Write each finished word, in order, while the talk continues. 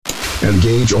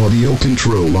Engage audio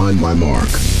control line by Mark.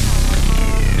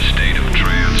 State of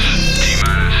trance.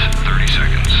 T-minus 30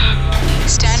 seconds.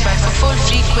 Stand by for full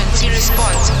frequency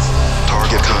response.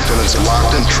 Target confidence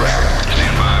locked and tracked.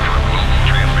 Stand by for global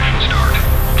transmission start.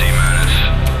 T-minus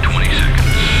 20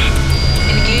 seconds.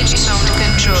 Engage sound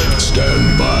control.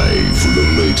 Stand by for the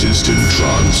latest in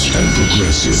trance and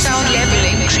progressive. Sound level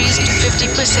increased to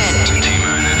 50%.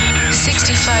 T-minus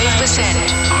 65%.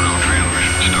 Auto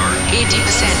transmission start.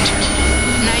 80%.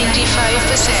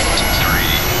 95%. 3,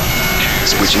 2,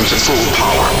 Switching to full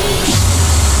power.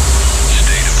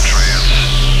 state of trance.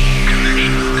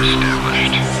 Connection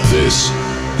established. This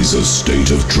is a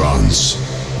state of trance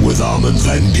with Armin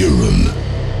van Buuren.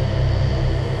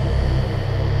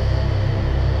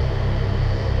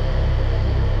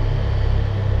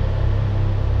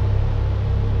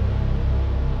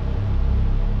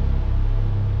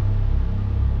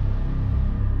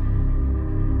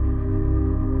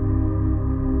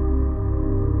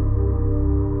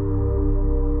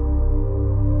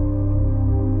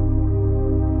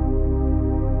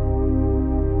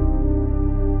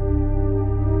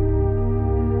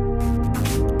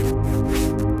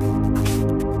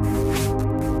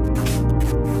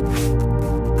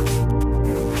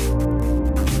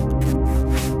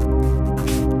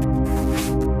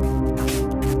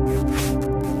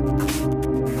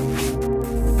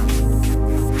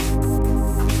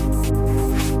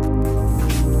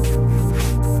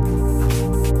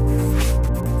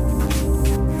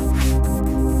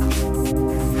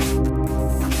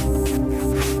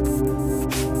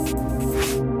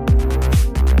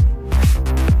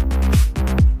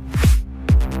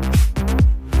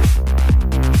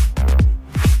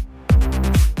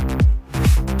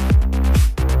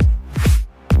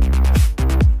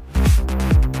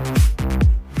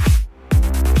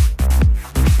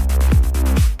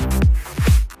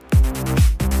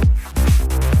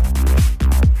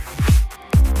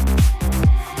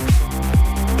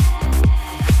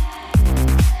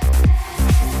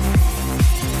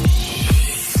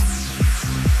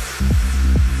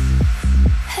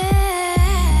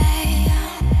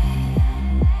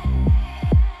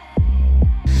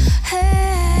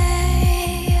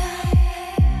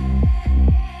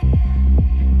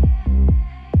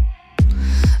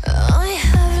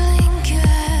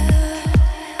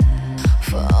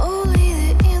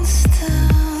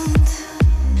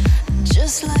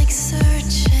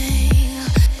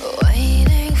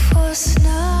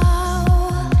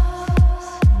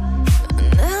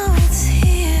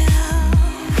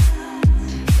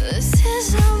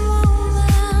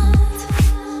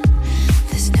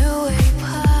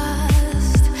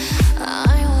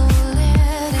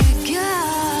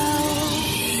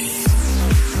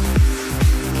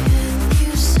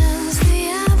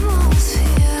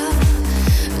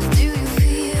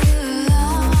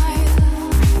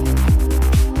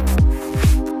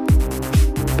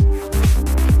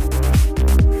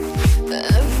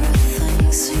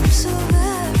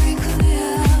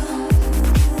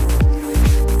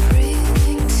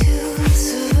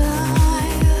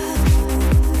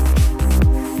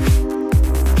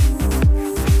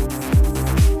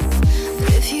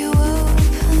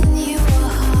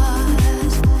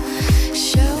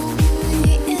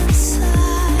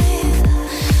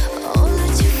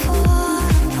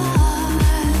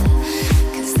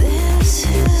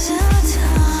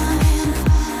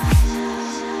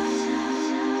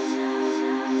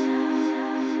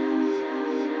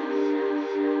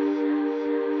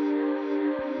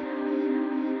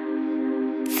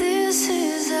 This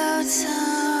is our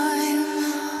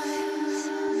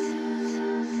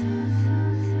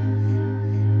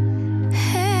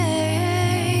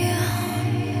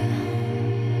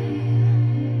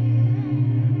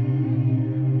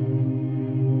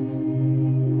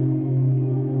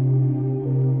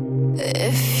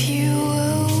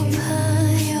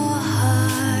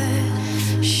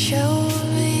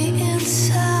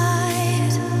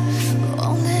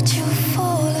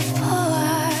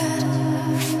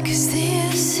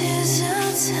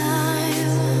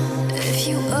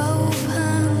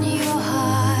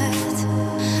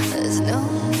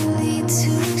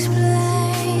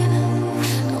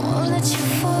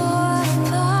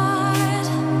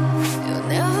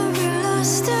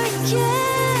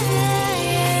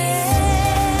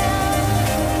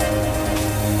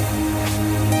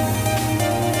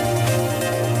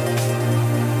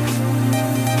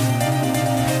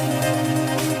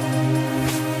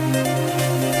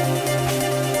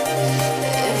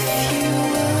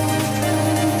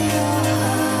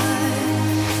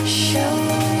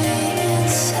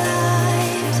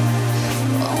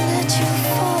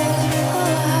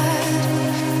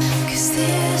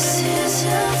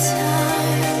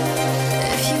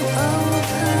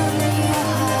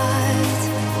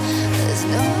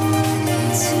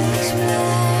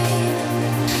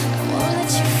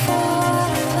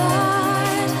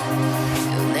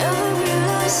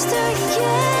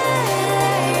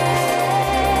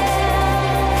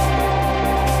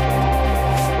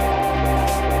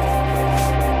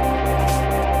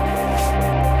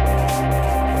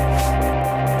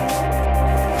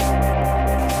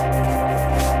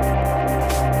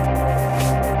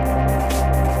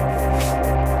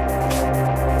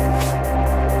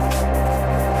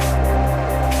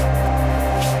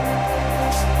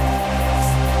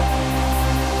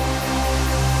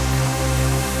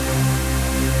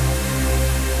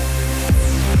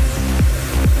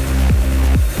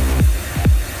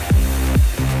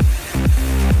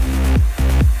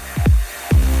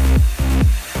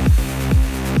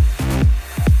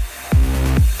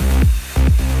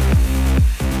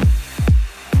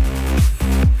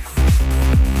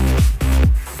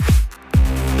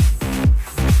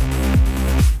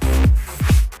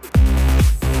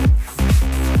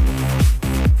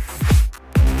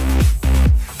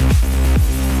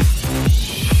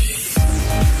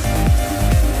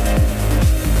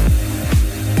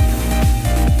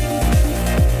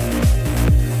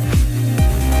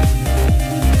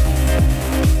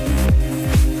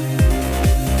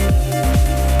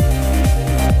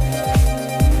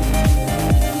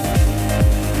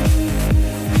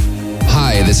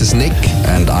This is Nick.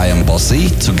 And I am Bossy.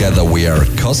 Together we are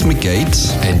Cosmic Gate.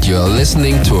 And you're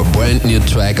listening to a brand new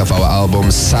track of our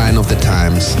album Sign of the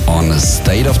Times on A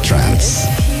State of Trance.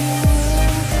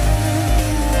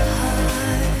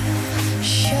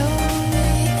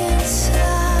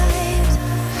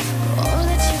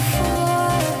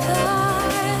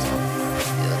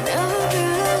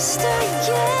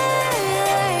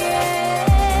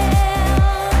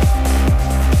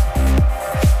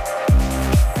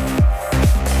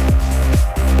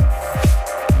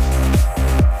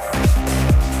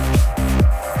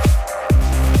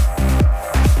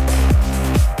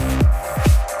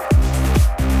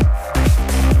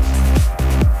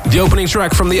 The opening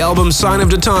track from the album Sign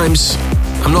of the Times.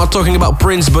 I'm not talking about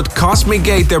Prince, but Cosmic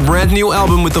Gate, their brand new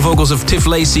album with the vocals of Tiff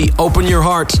Lacey, Open Your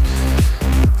Heart.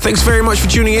 Thanks very much for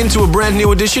tuning in to a brand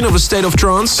new edition of A State of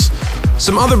Trance.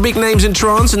 Some other big names in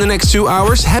trance in the next 2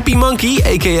 hours. Happy Monkey,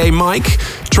 aka Mike,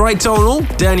 Tritonal,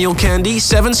 Daniel Candy,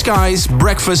 Seven Skies,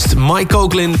 Breakfast, Mike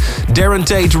Oakland, Darren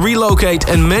Tate, Relocate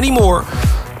and many more.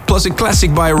 Plus a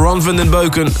classic by Ron van den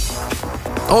Beuken.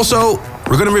 Also,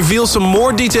 we're going to reveal some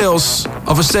more details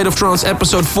of A State of Trance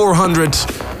episode 400.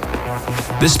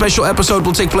 This special episode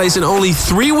will take place in only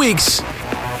 3 weeks.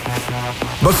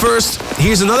 But first,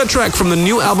 here's another track from the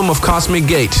new album of Cosmic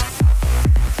Gate.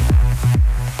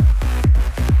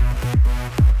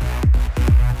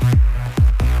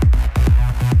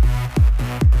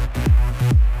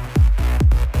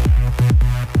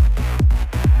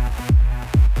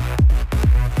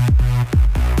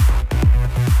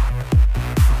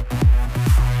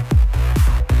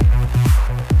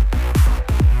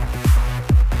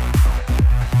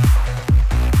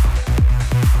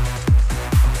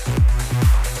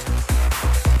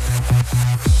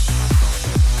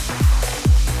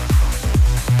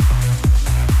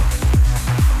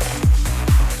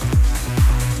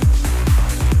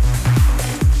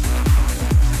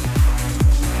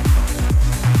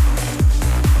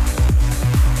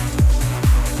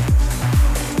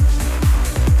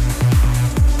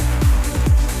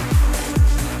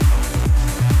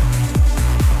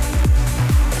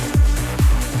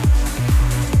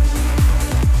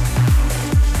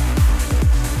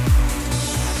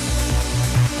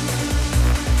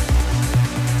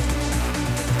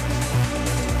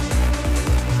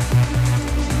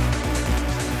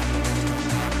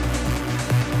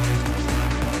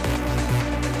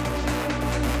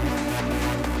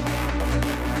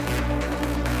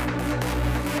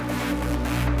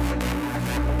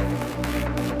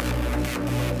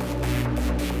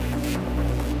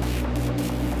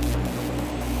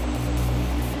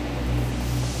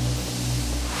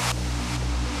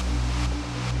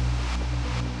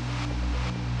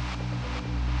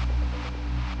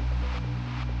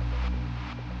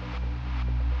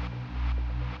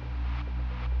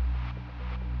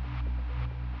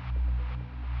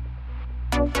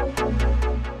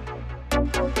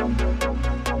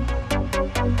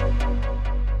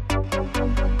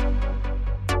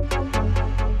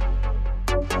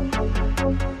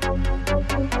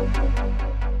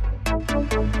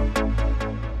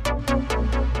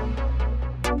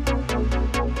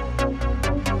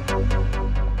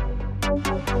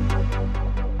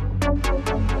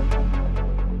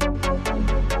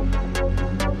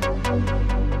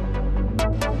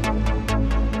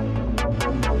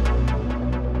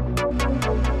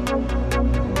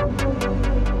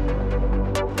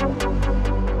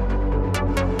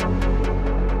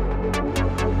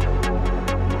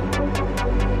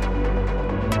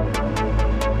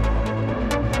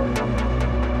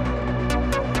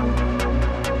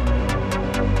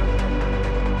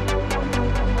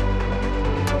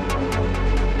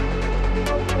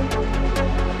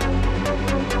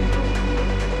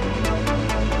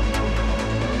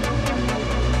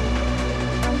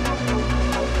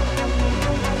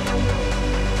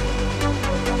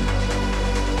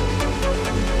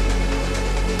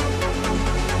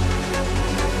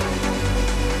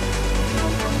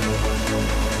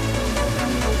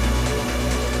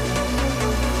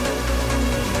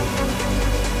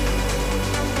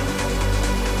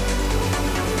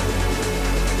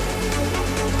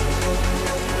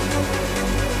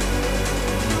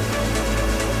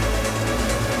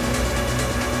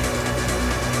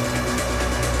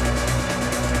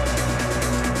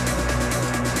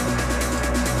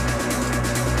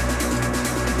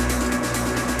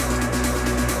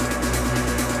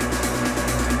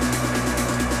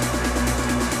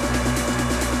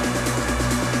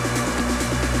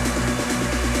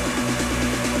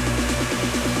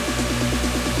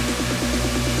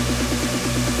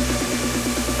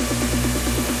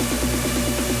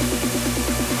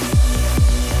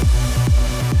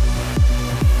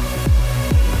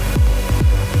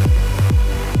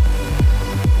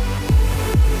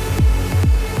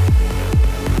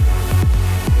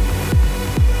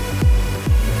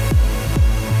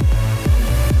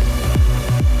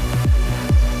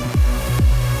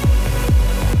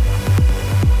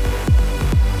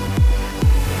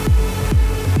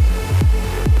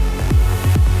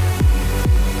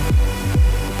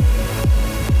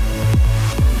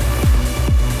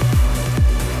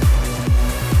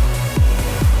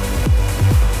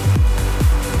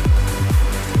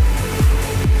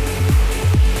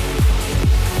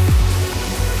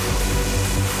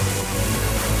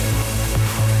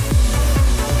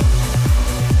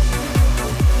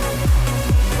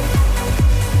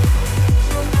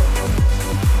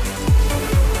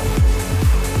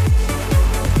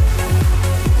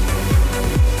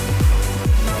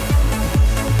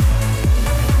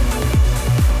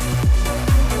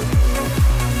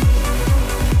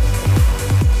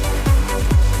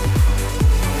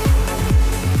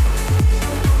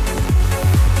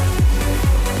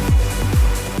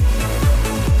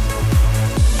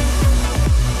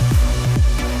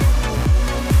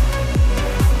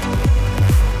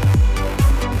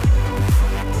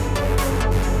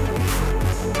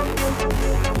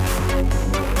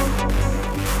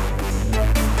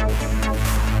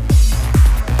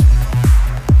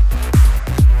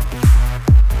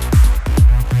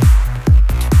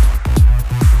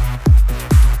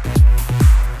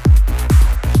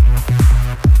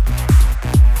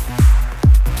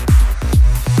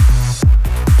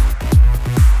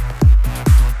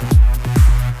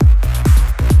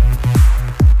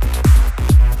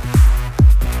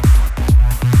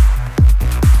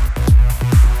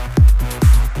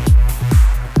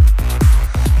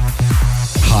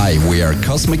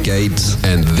 Cosmic Gate.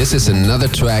 And this is another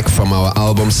track from our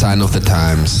album Sign of the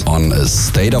Times on A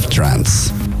State of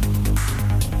Trance.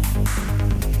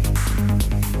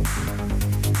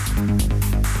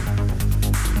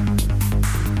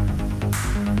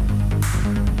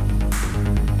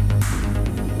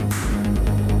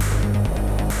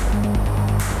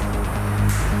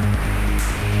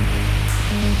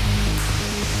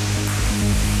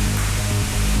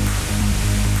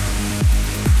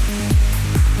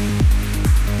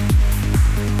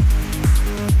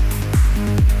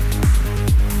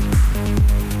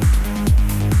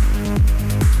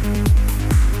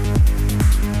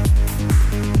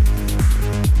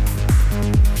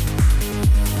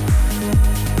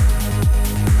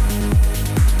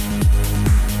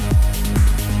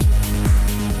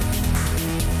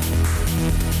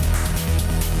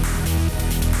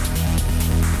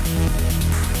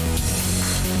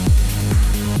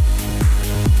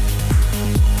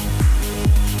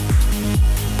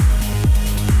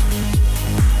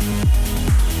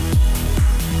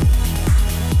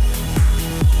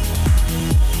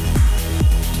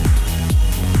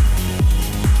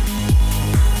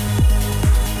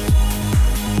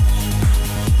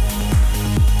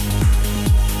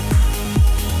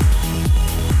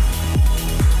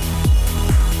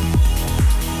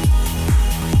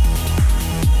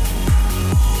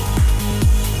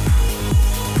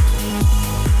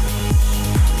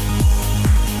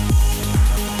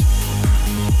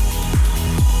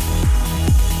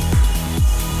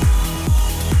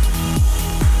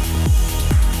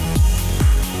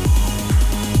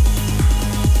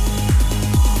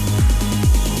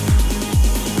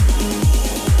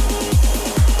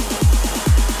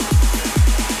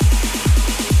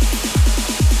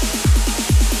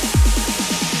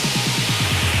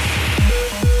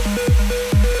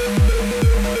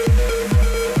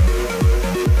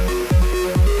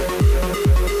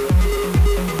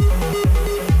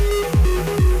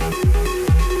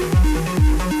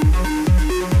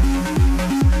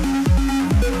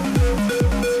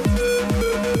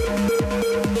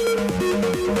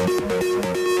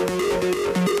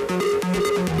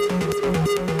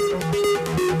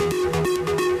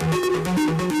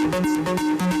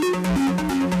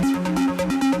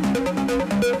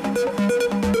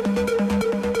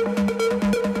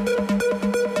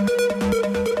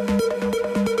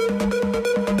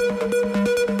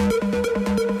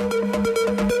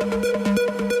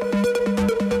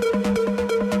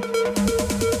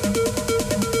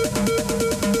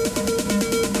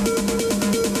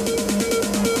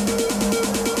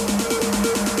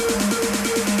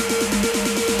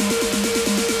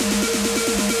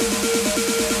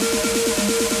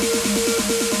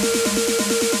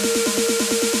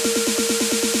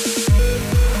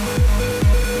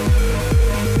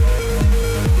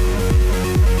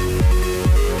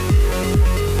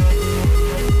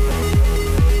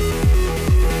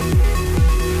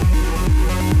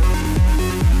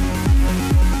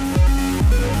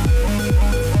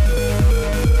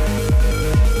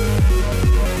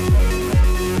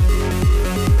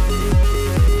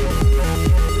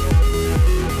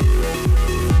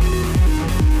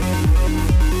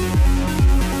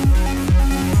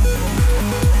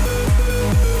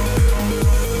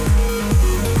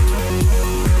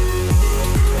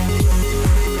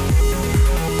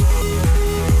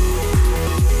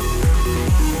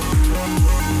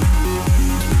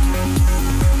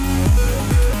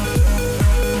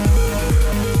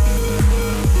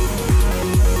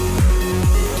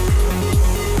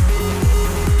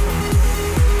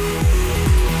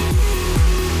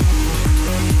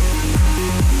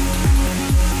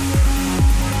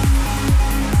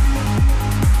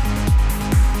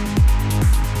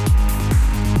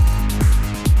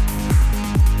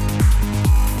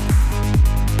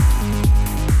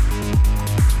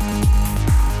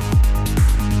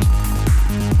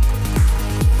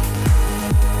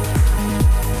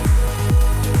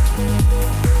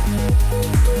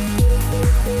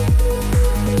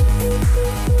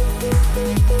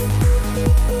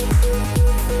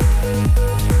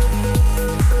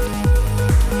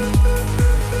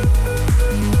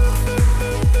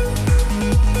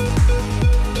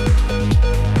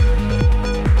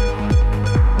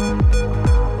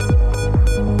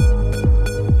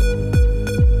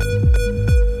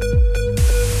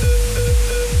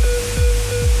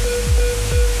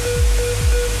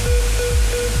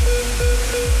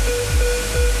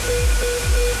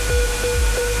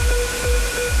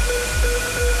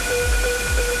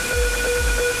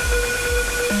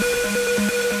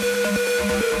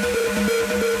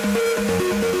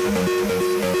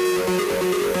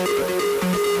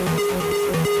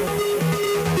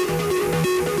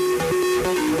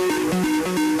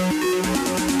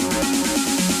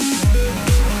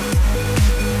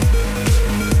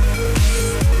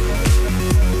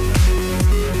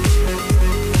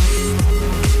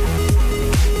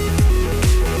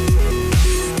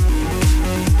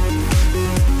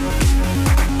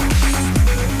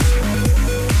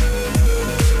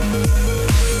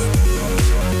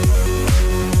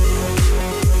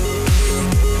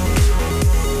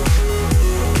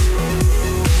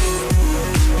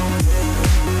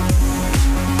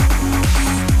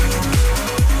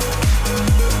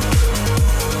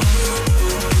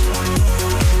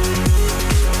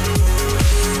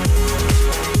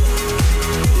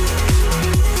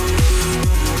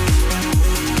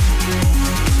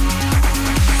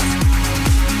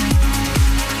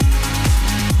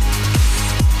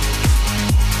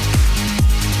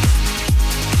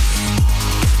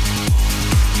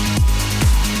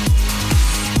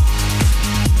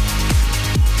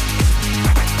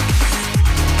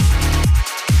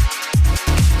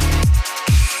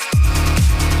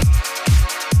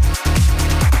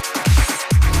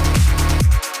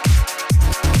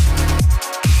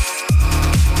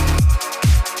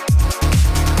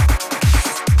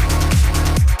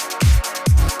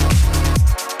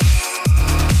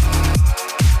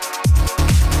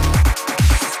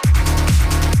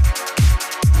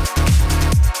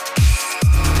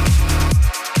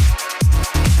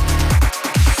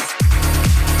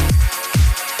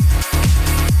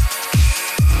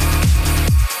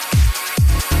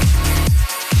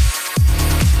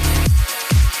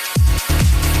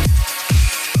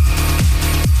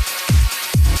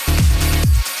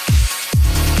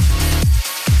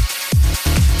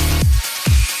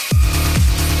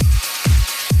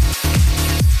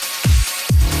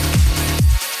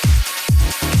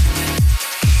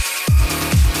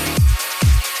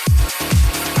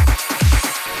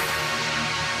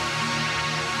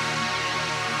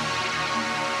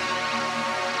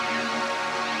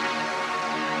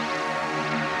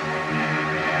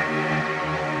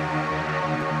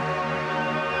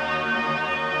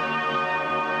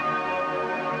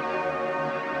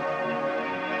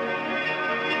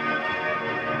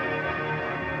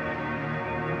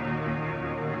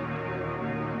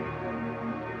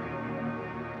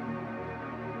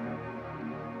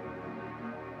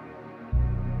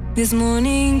 This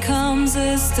morning comes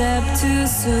a step too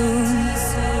soon.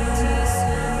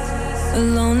 A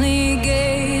lonely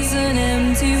gaze, an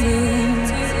empty room.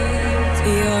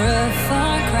 You're a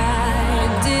far cry, a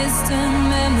distant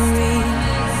memory.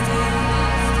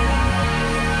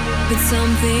 But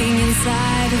something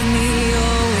inside of me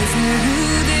always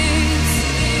knew this.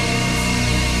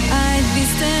 I'd be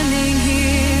standing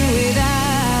here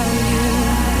without you,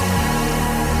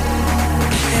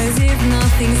 as if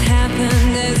nothing's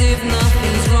happened, as if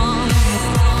nothing's wrong.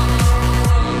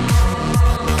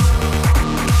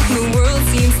 The world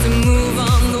seems to move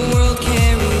on, the world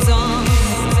carries on.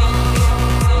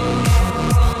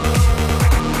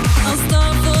 I'll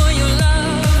stop for your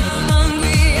love,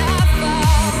 hungry I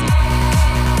fall.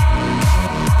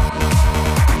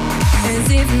 As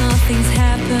if nothing's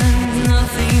happened,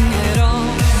 nothing at all.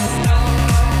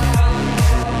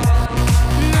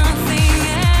 Nothing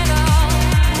at all.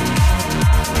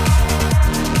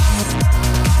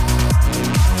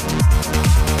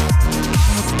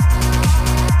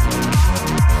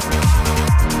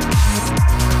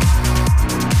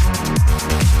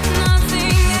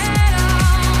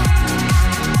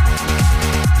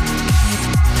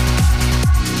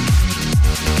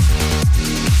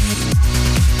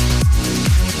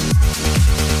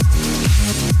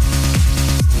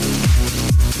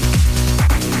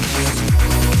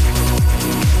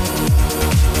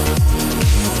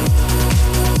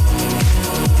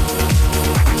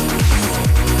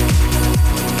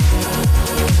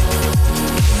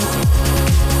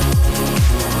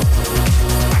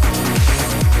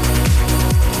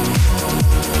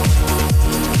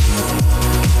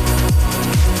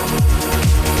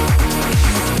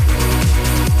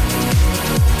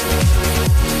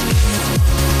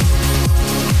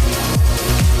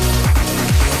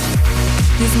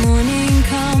 This morning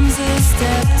comes a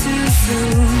step too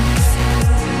soon.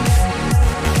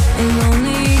 A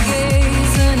lonely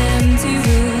gaze, an empty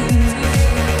room.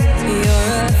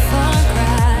 You're a far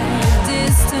cry, a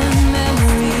distant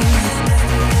memory.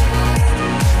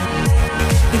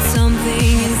 But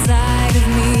something inside of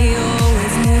me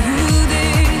always knew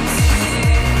this.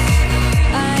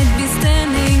 I'd be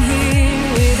standing here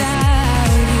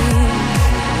without you,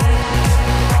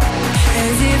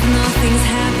 as if nothing's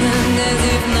happened, as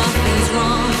if nothing's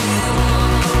wrong.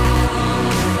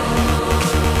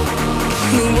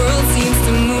 The world seems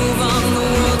to move on, the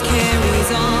world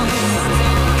carries on.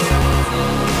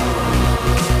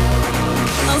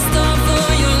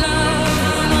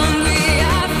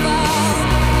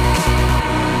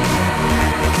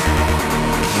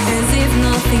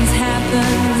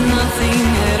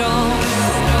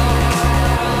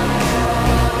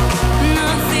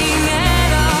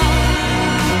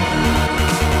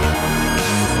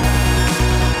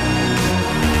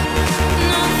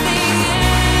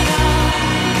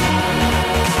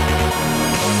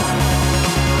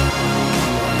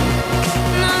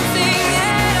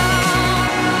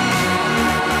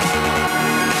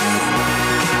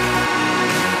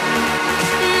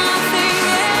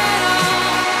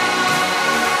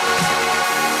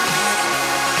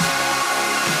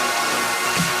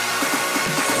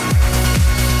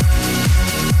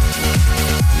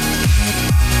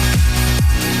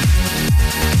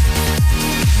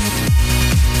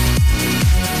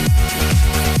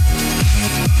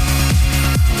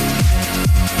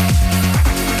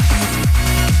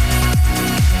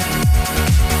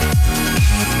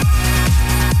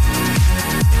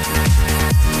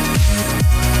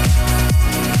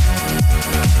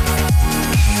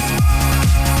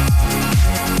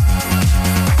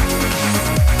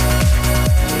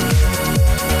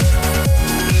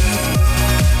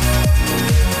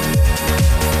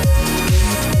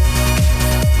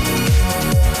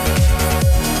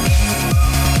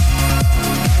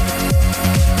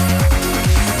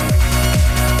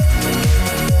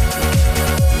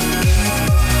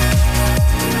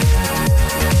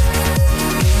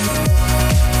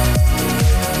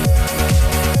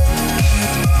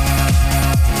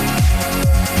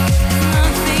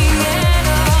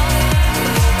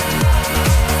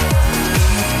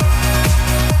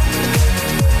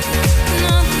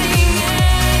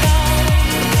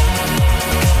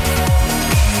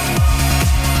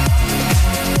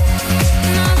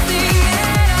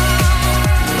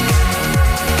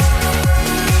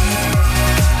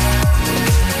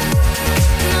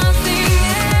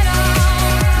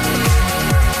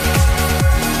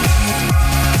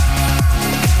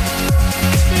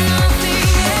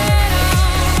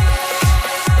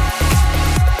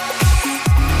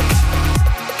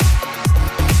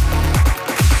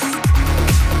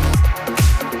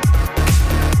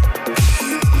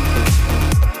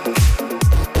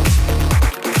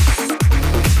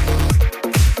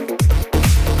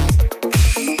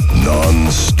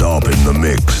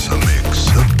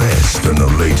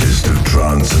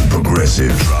 trance and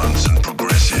progressive.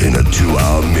 In a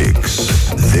 2-hour mix.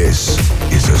 This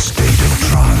is a state of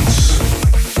trance.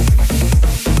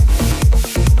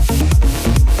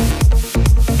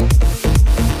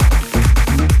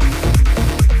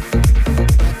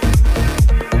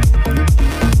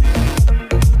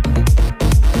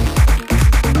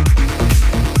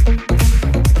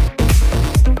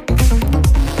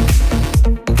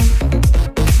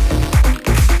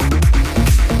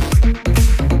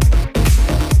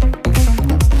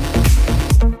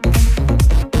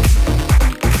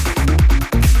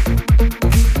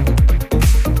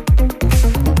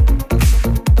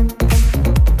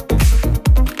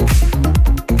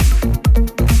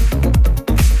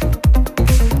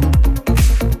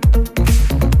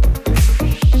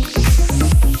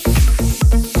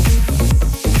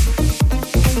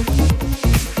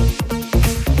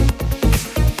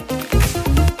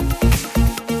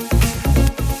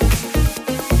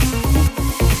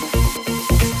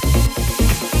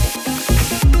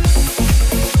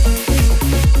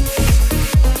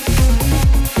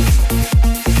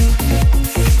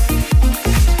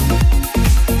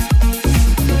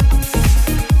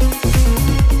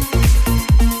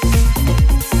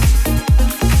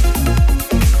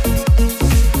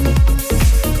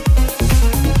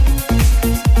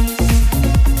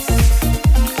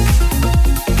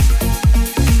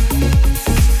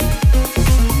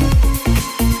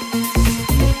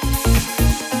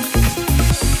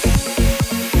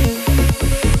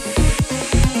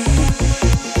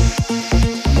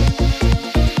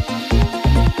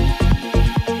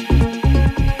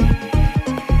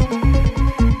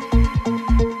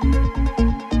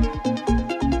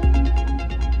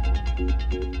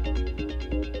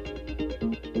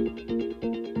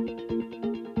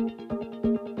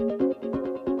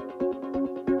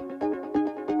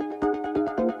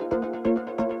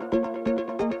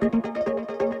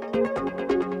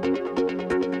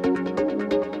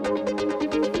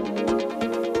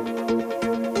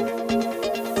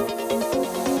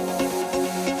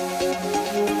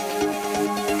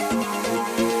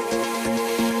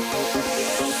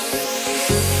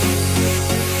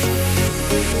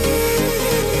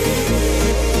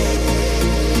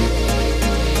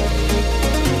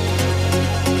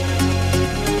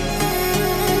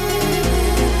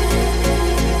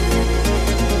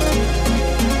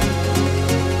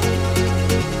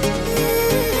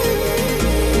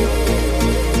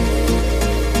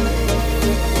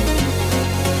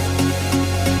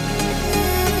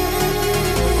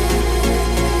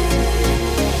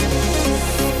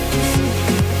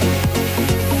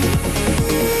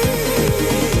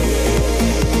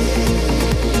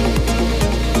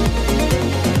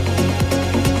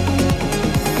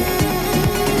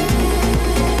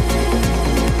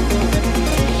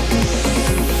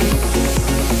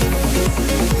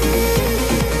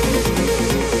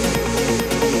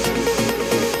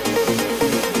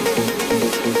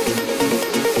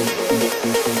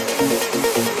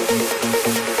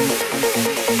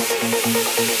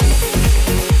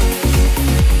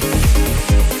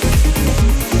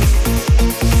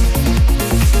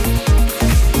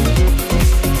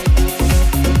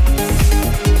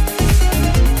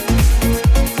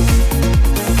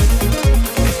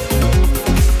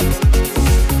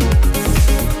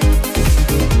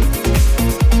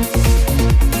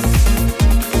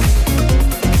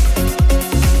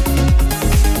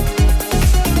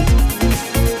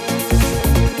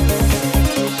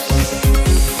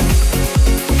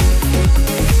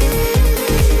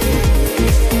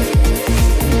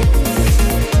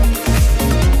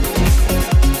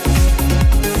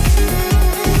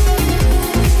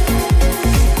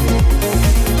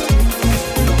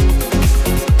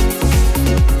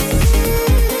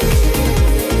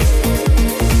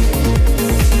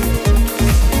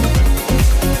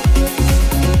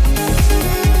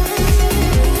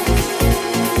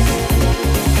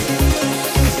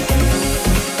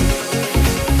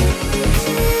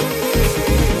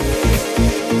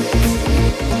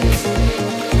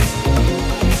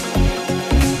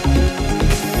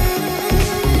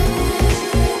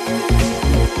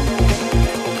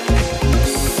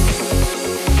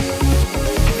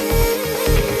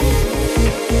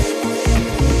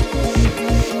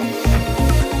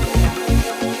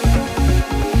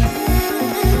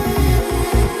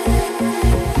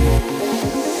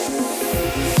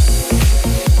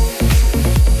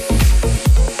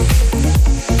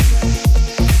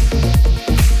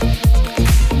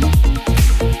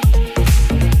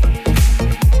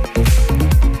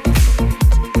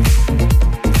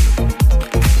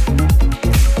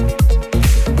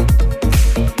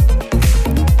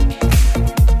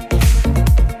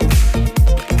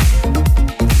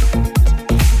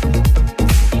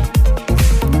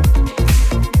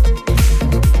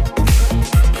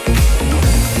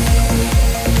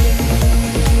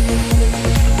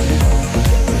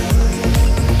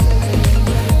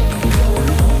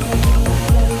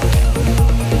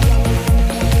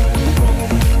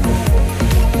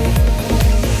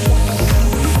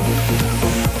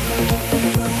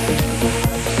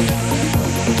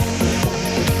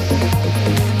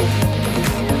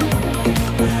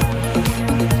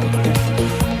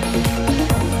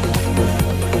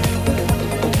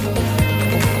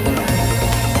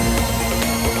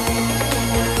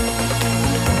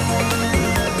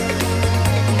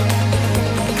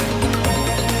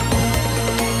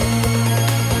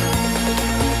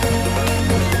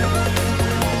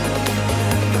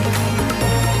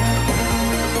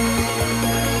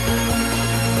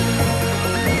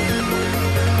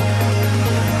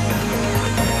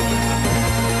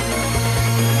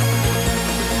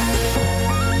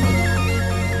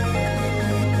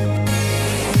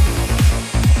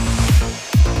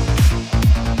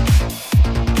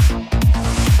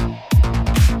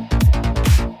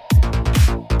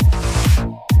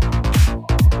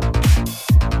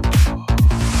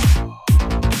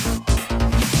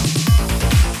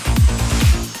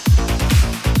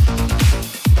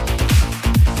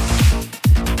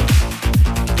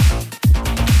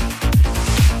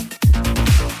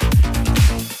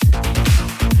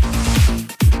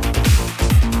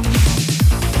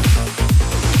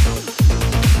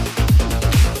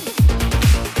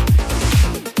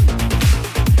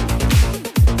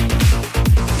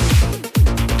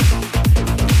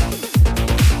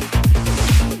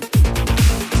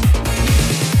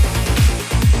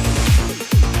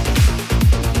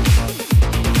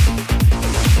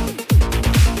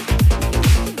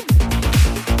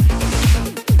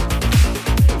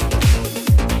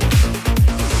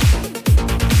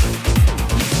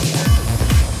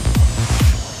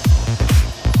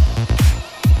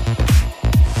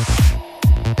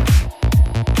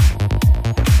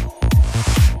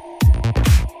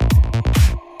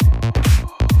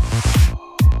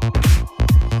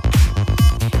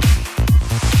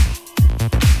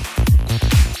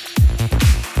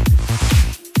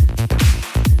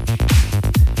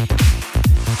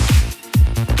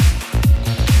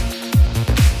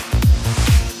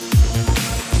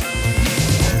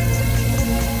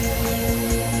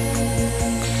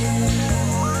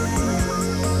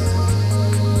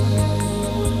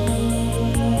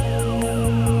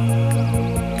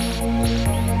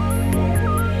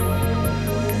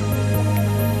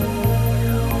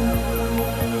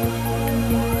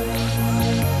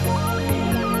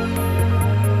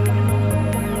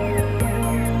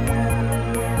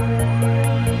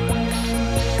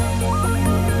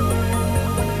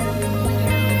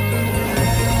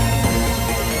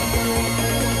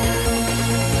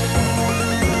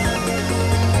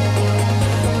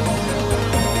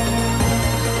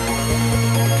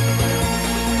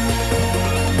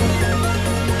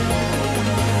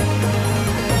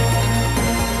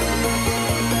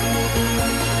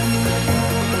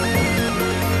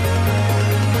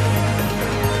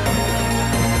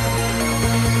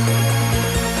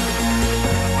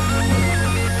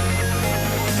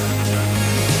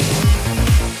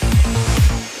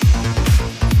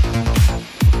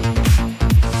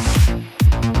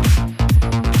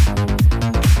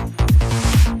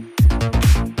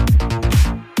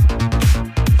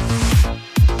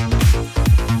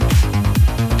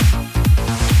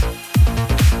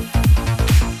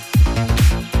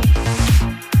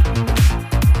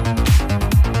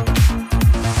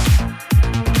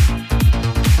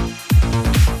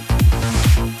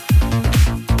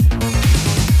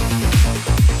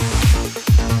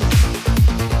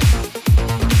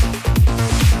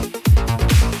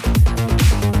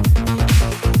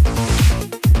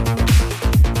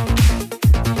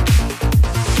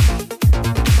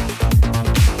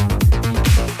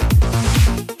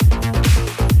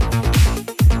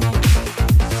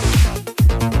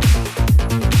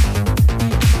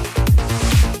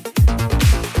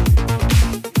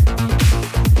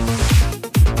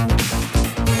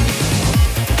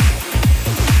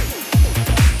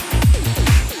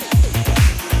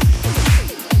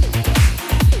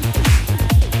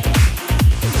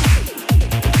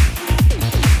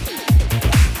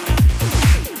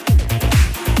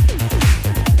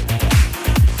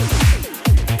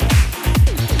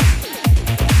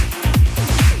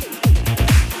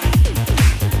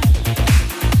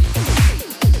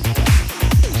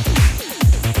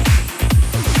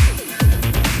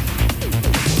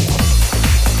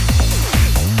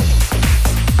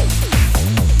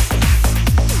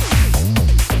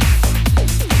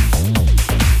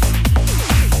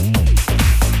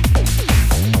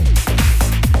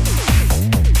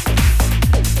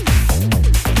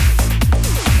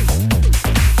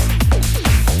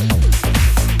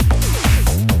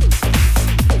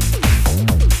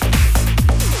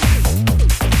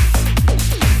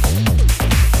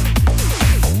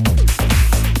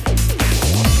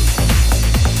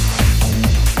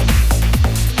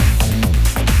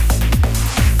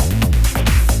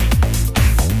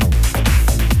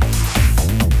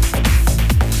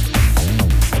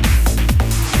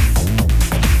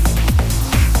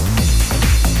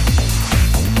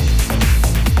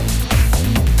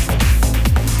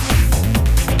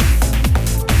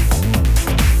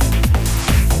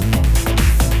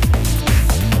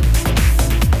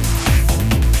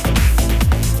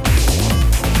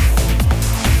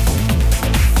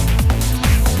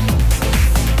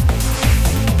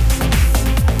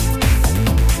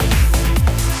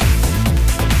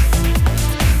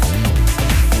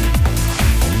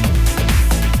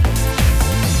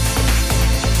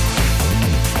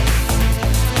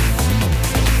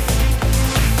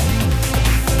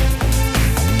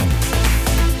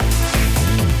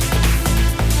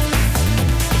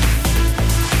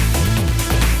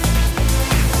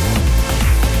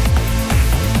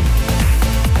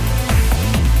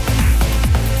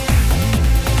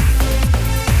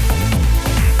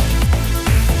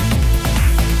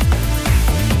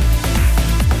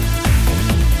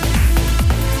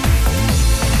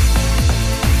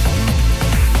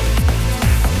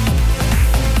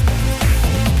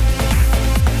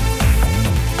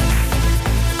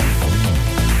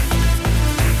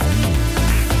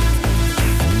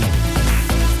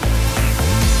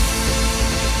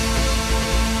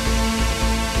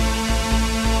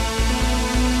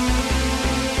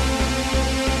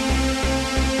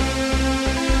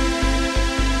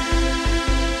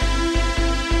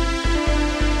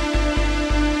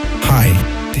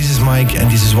 Mike,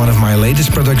 and this is one of my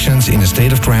latest productions in a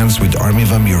state of trance with Armin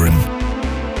van Buuren.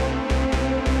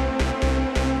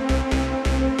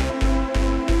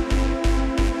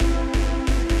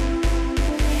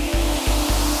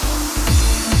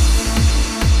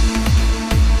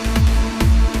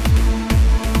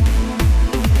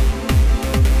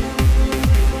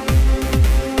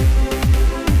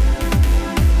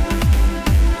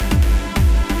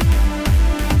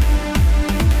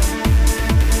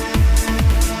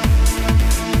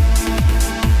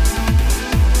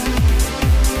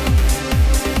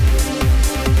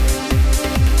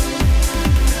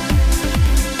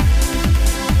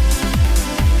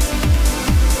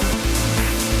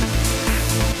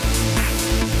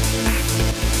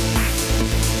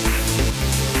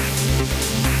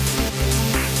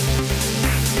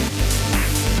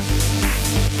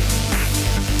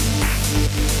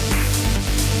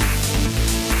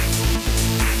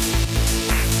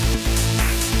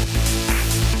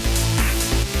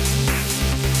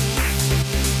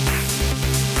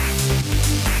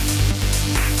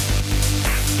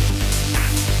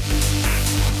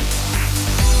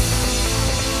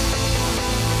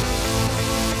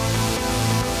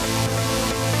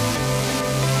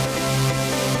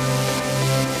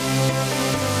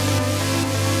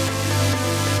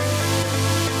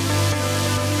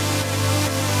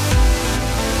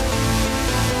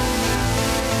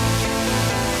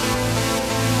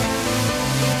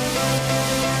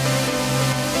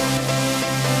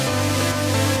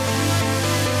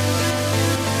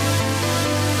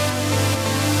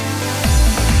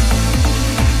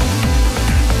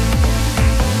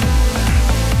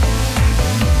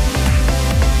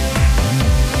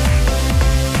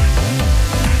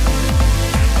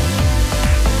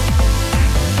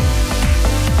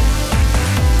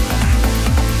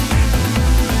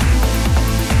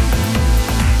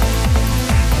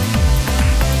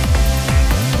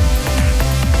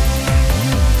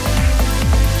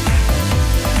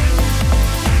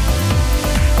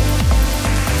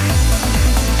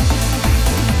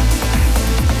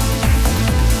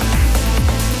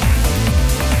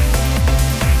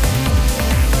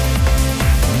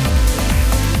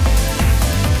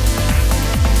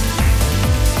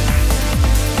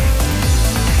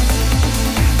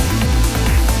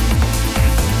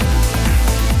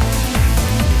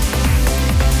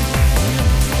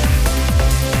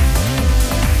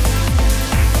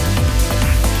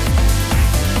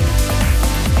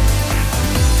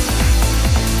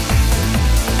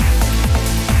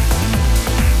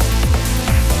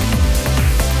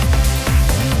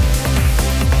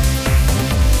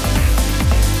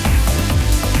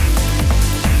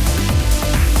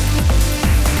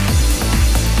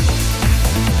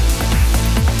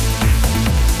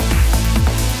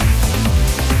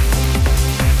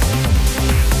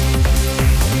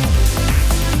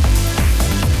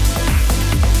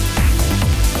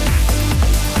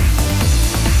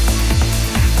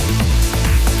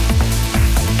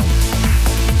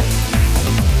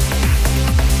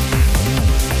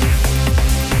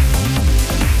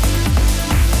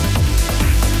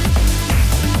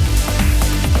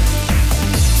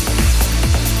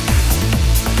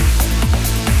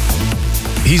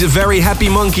 He's a very happy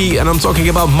monkey, and I'm talking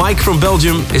about Mike from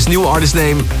Belgium, his new artist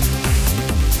name.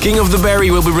 King of the Berry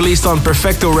will be released on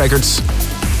Perfecto Records.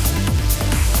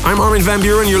 I'm Armin van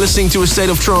Buuren, you're listening to A State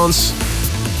of Trance.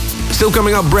 Still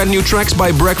coming up, brand new tracks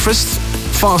by Breakfast,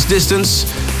 Fast Distance,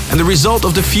 and the result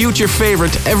of the future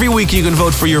favorite. Every week you can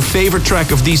vote for your favorite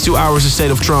track of these 2 hours of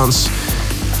State of Trance.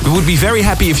 We would be very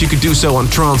happy if you could do so on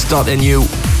trance.nu.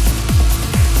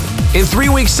 In 3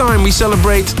 weeks' time, we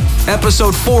celebrate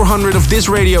episode 400 of this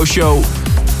radio show.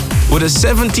 With a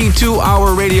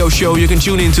 72-hour radio show, you can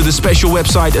tune into the special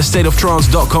website,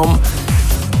 astateoftrance.com.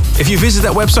 If you visit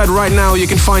that website right now, you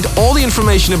can find all the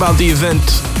information about the event,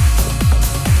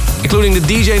 including the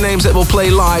DJ names that will play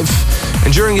live.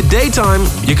 And during the daytime,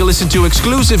 you can listen to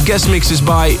exclusive guest mixes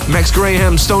by Max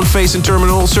Graham, Stoneface and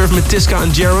Terminal, Surf Matiska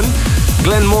and Jaron,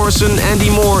 Glenn Morrison, Andy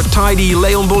Moore, Tidy,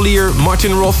 Leon Bollier,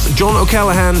 Martin Roth, John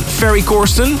O'Callaghan, Ferry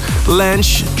Corsten, Lange,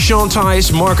 Sean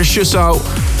Tice, Marcus Schussau.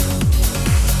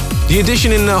 The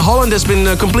edition in Holland has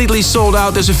been completely sold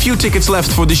out. There's a few tickets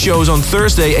left for the shows on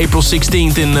Thursday, April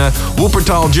 16th in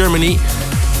Wuppertal, Germany.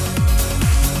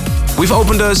 We've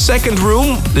opened a second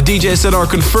room. The DJs that are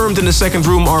confirmed in the second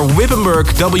room are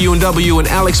Wippenberg, W&W and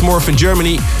Alex Morph in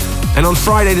Germany. And on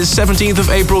Friday the 17th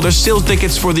of April, there's still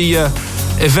tickets for the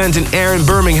event in Air in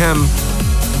Birmingham.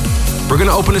 We're going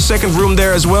to open a second room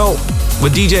there as well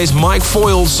with DJs Mike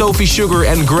Foyle, Sophie Sugar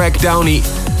and Greg Downey.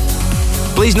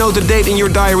 Please note the date in your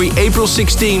diary. April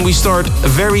 16, we start a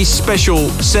very special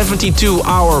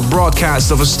 72-hour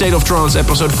broadcast of A State of Trance,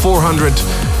 episode 400.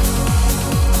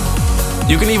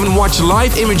 You can even watch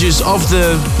live images of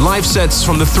the live sets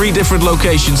from the 3 different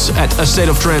locations at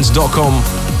astateoftrance.com.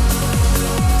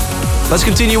 Let's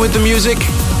continue with the music.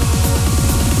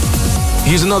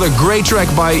 Here's another great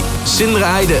track by Sindre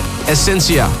Eide,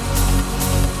 Essentia.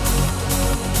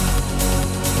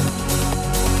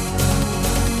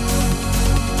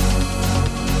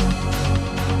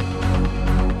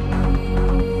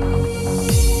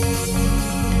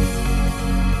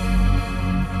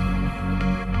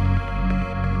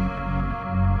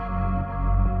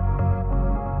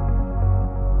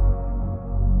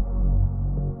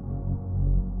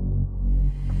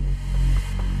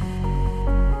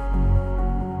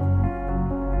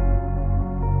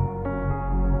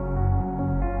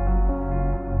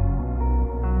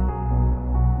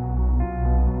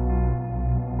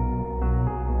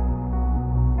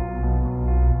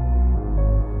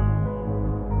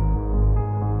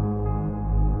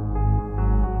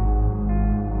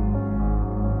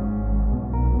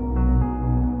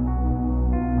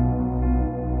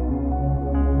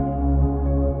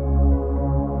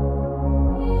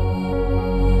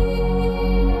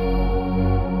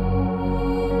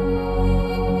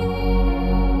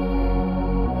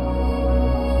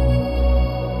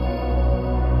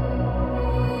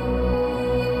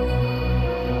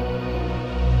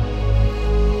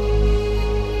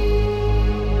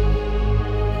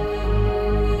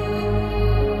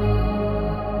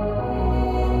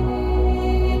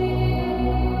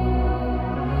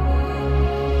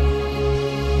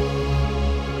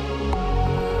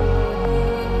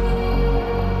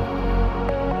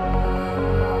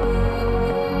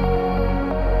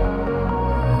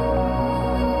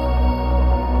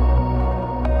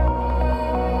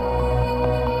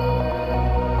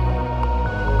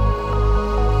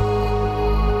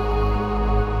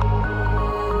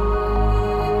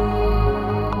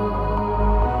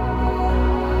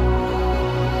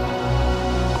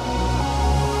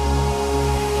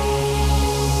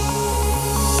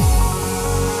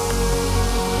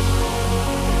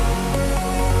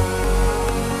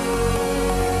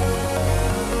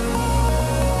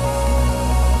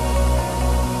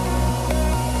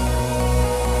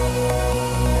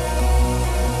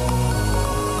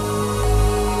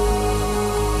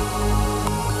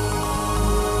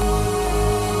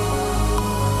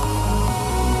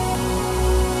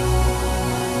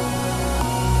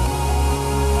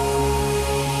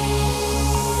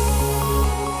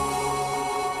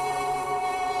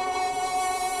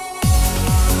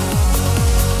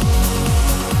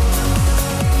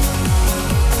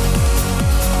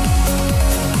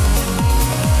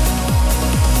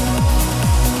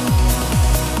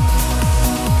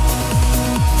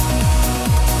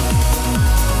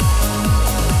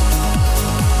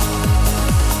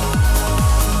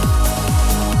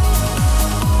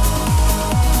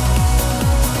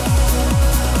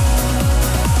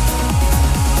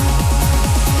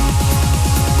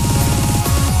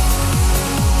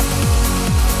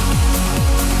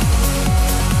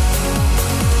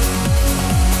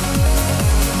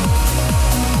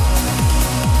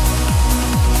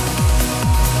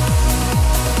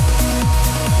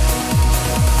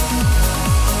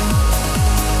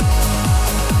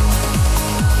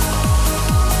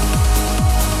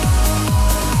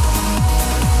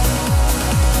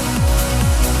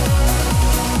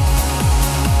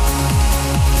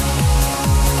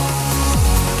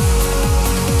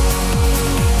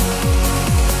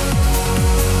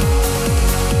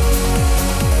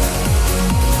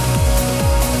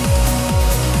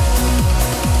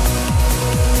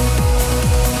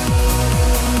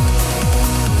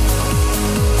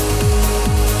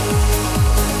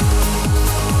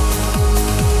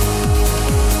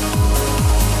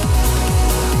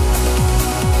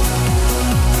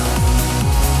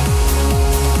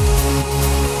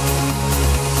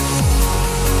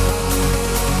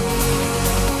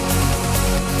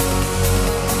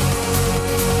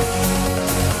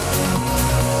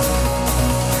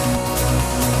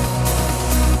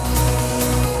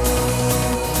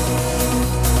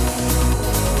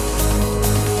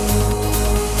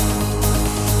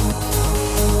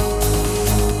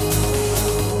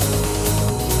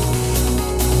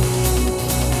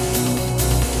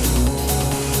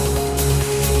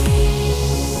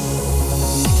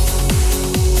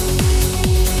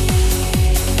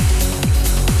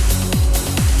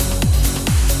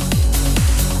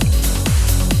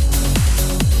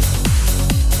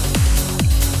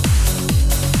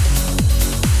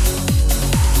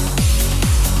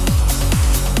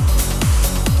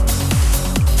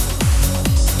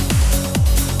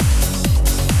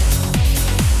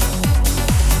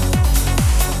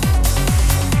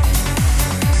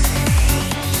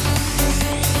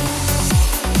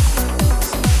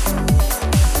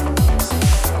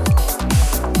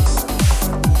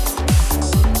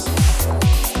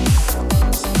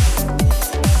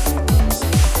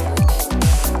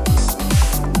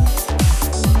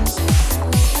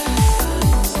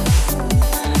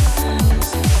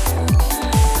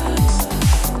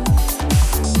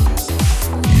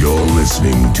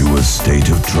 listening to A State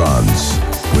of Trance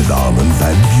with Armin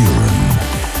van Buuren.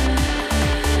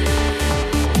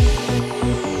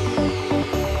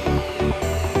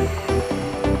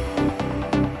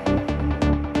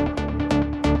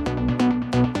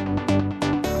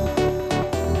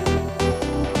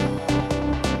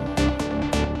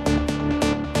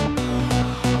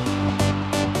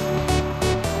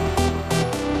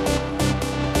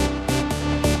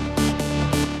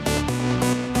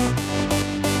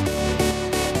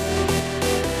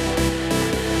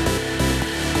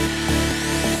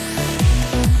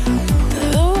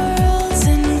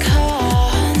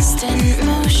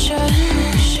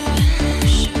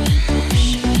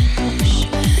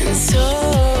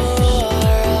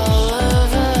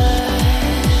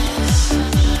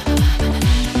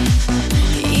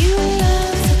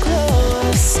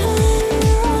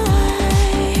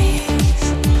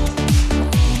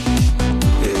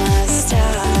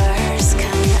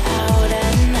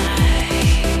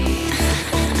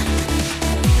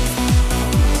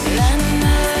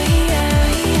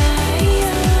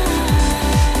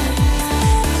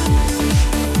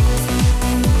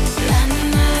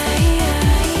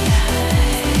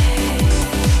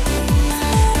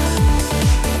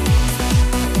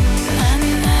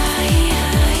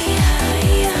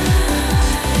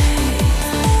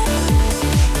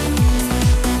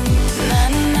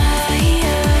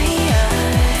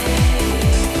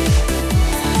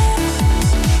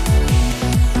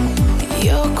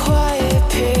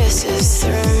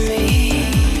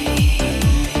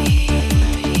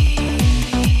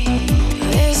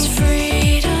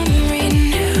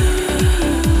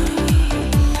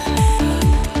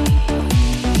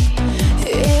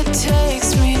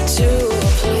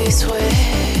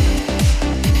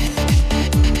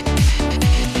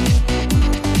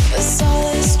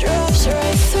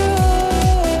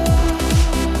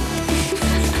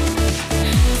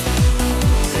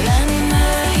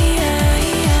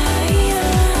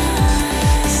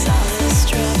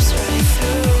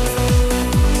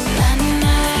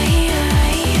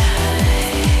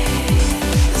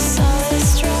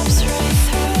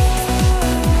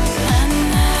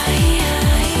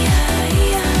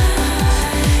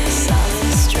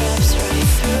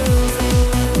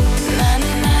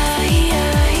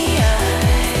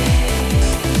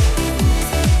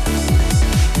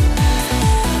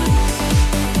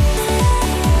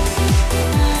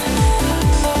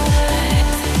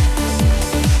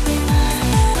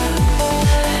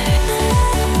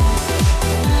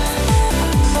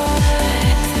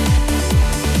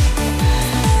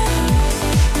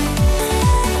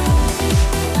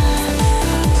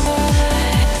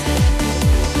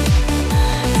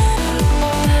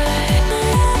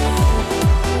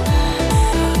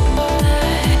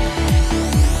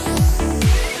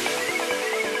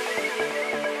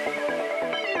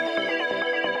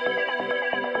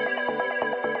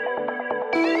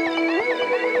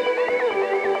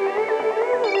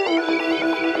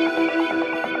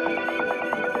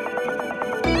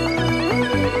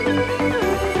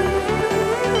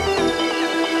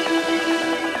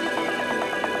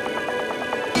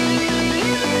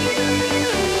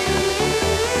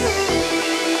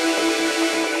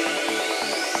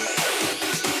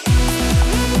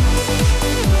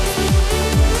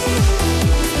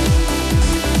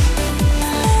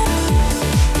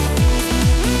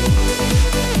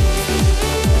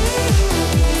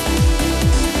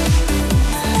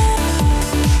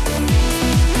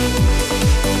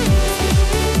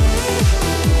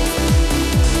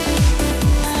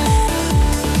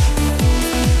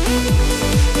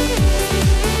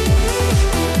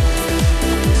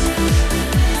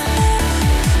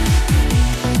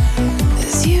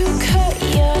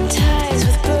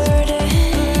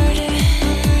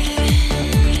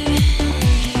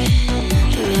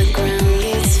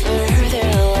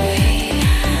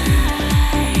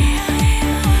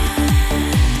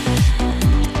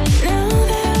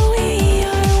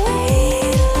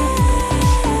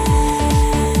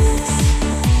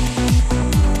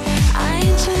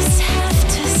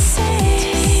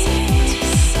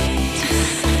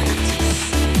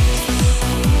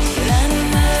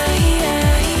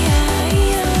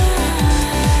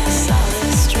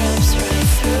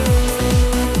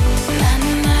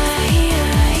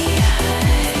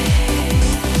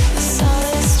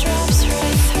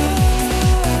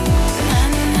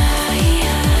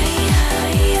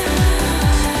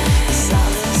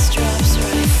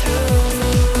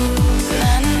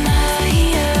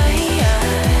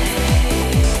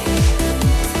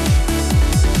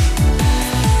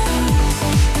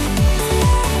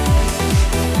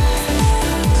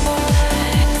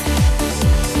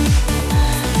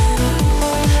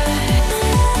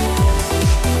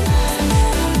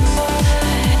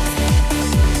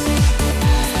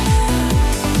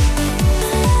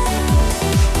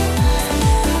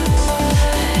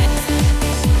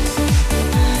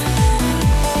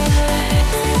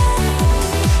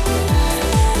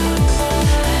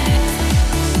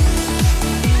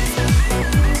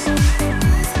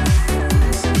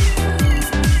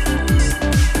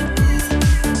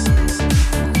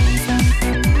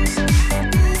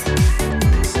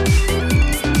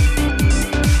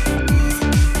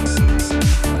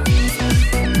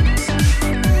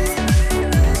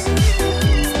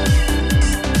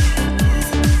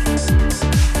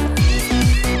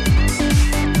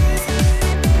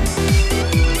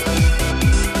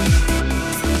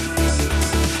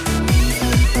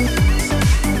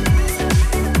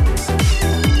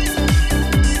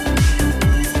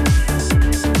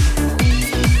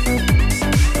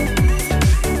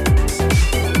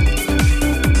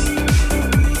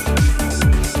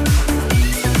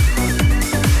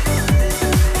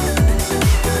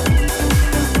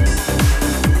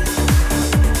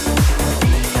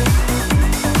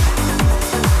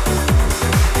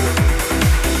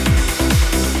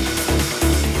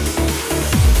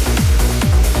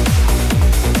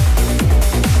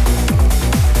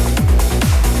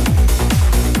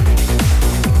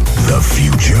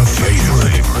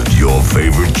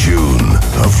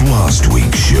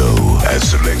 as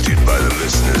selected by the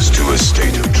listeners to a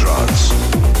state of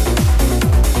trance.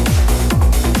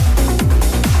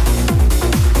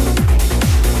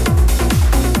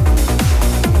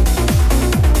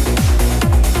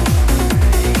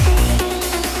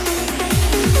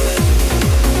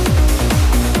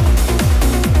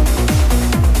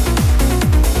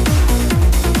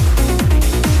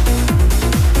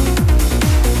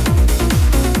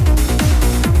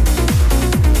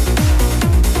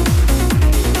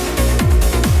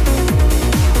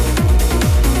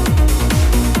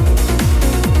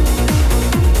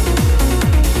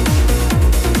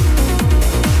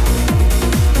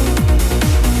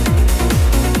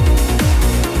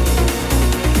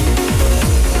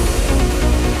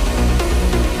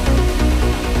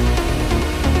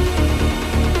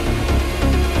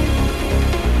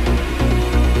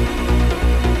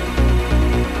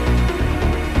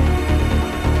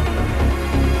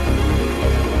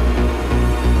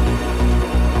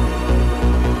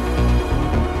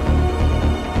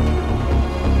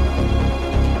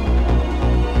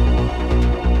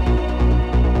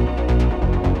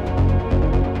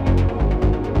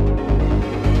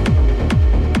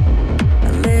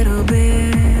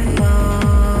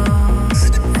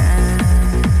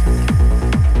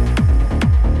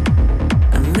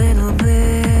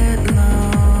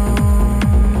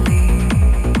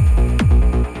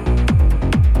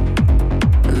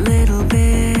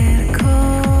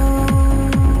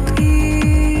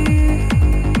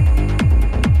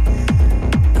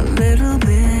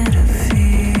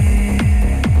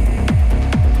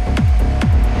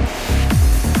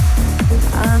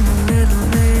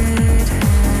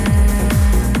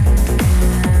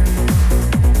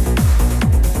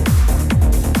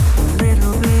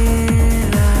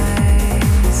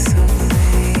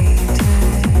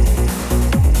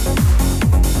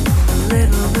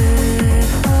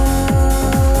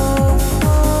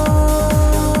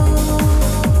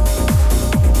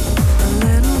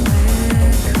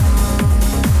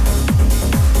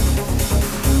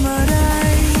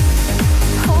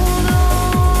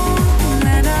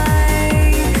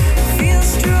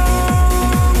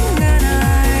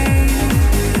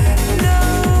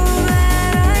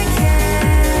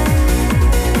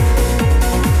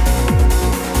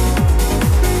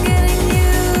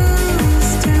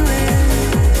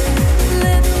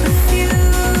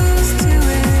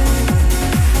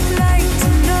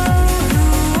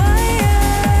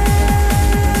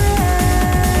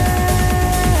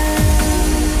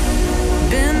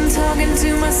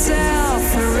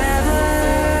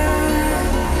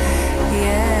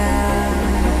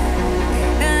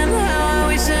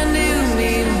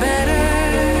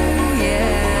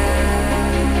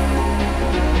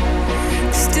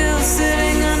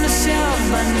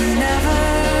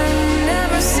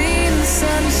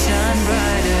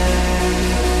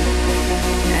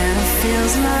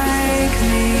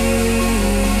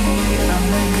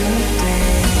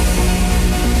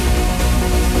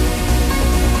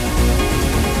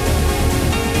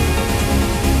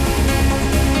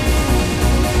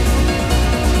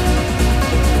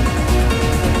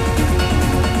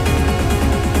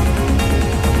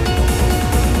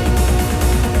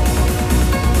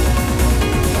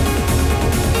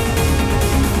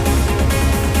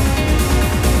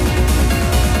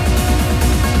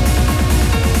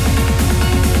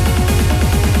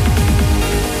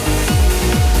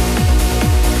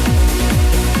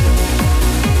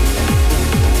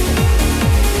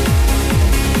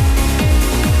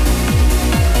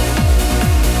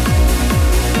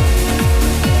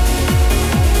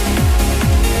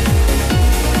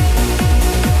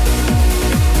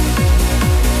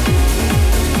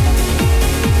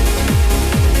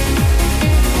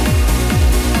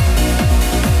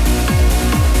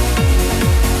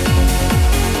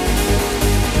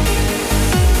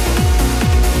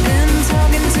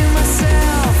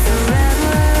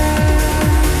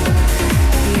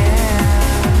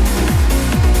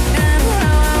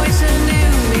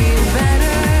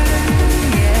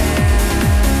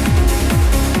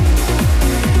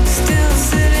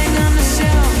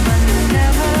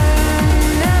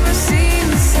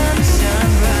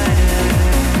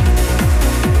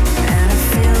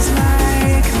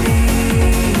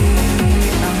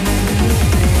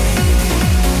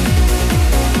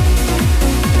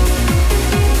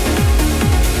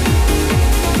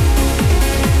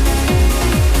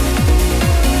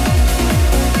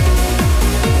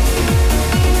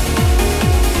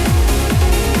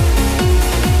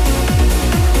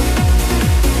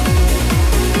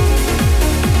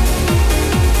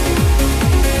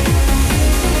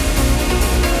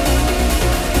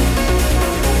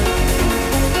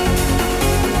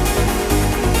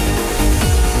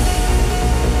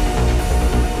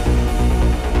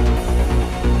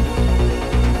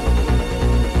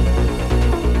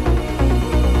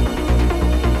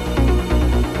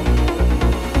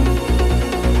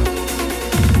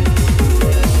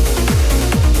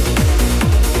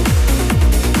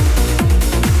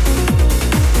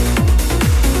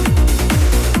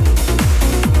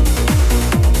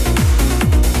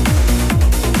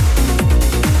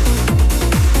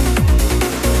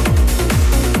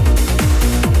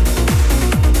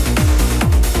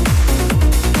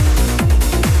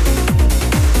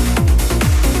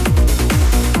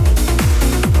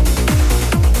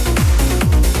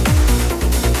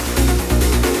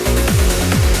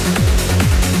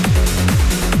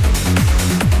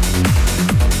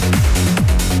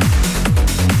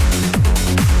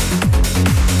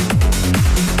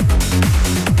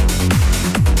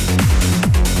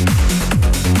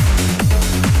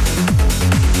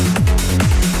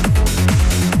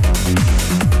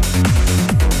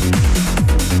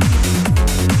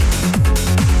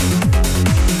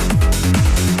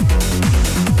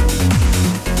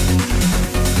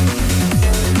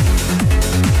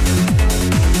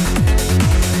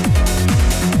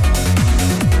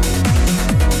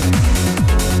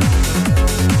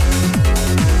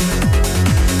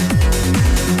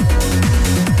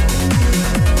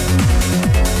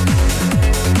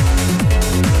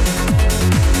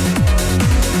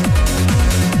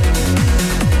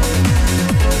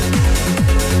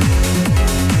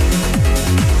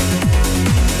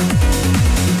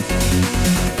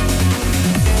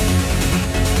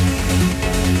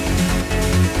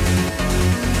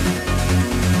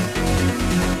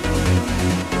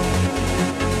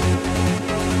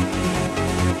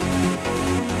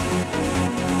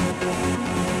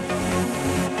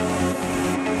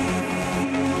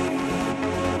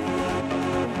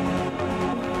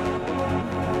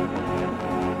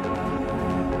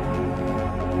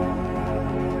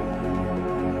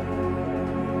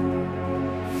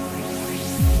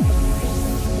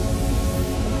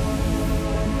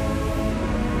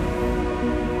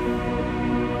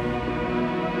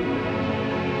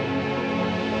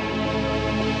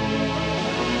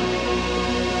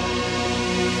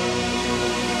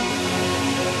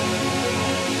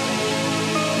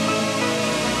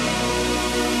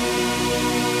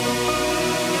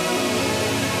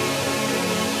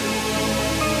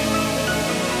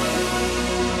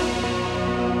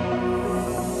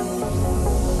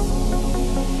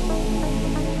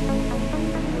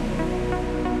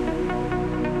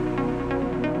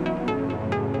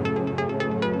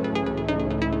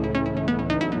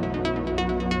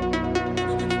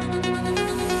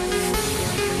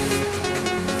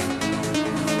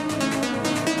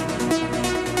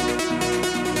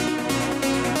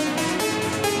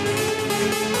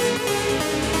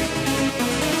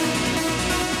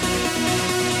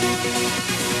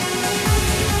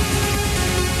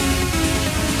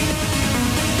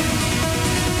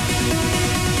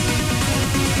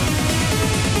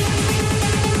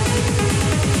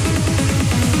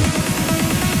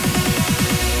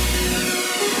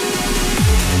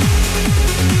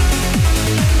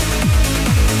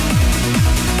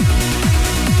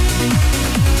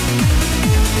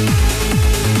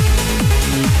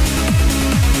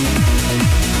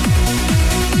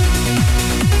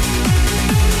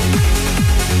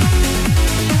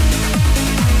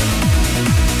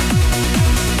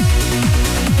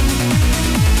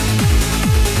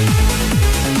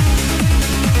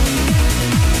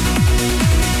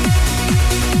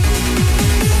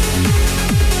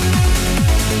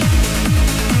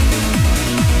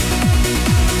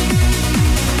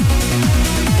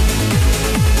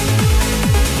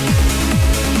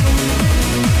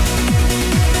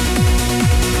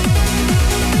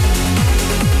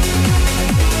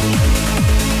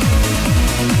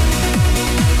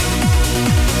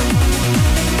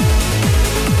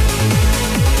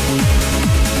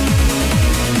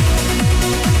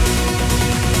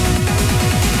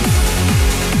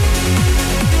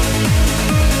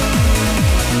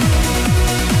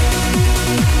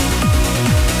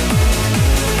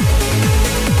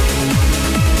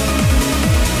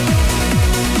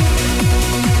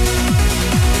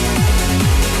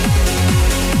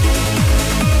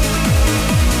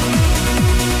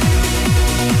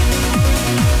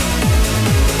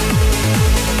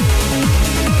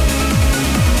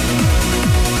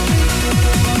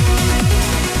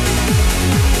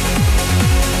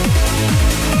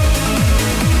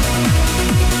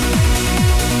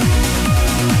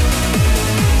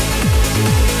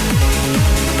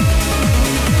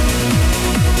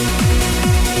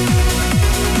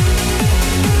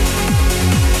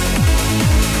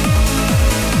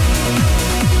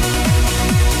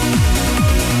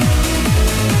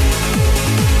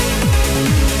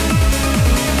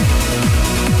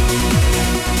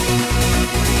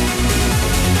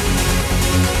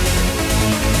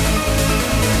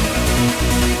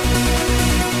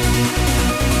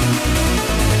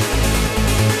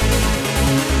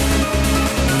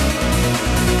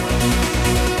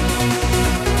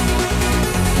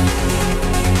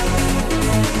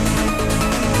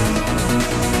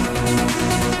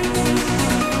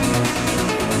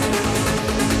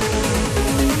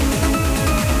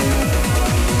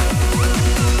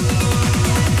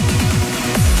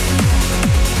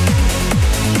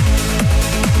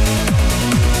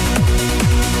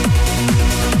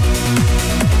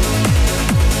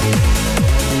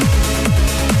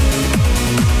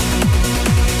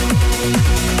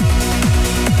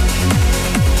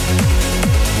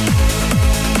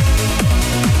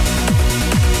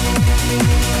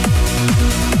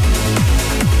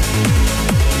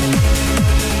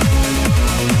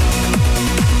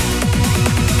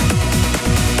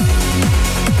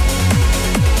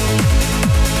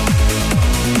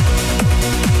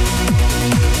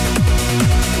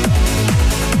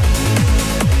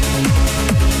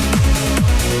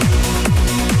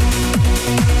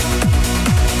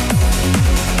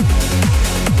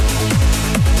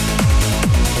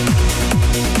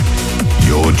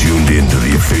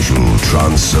 official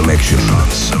trance selection.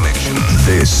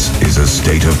 This is A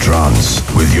State of Trance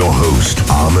with your host,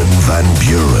 Armin van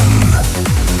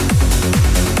Buuren.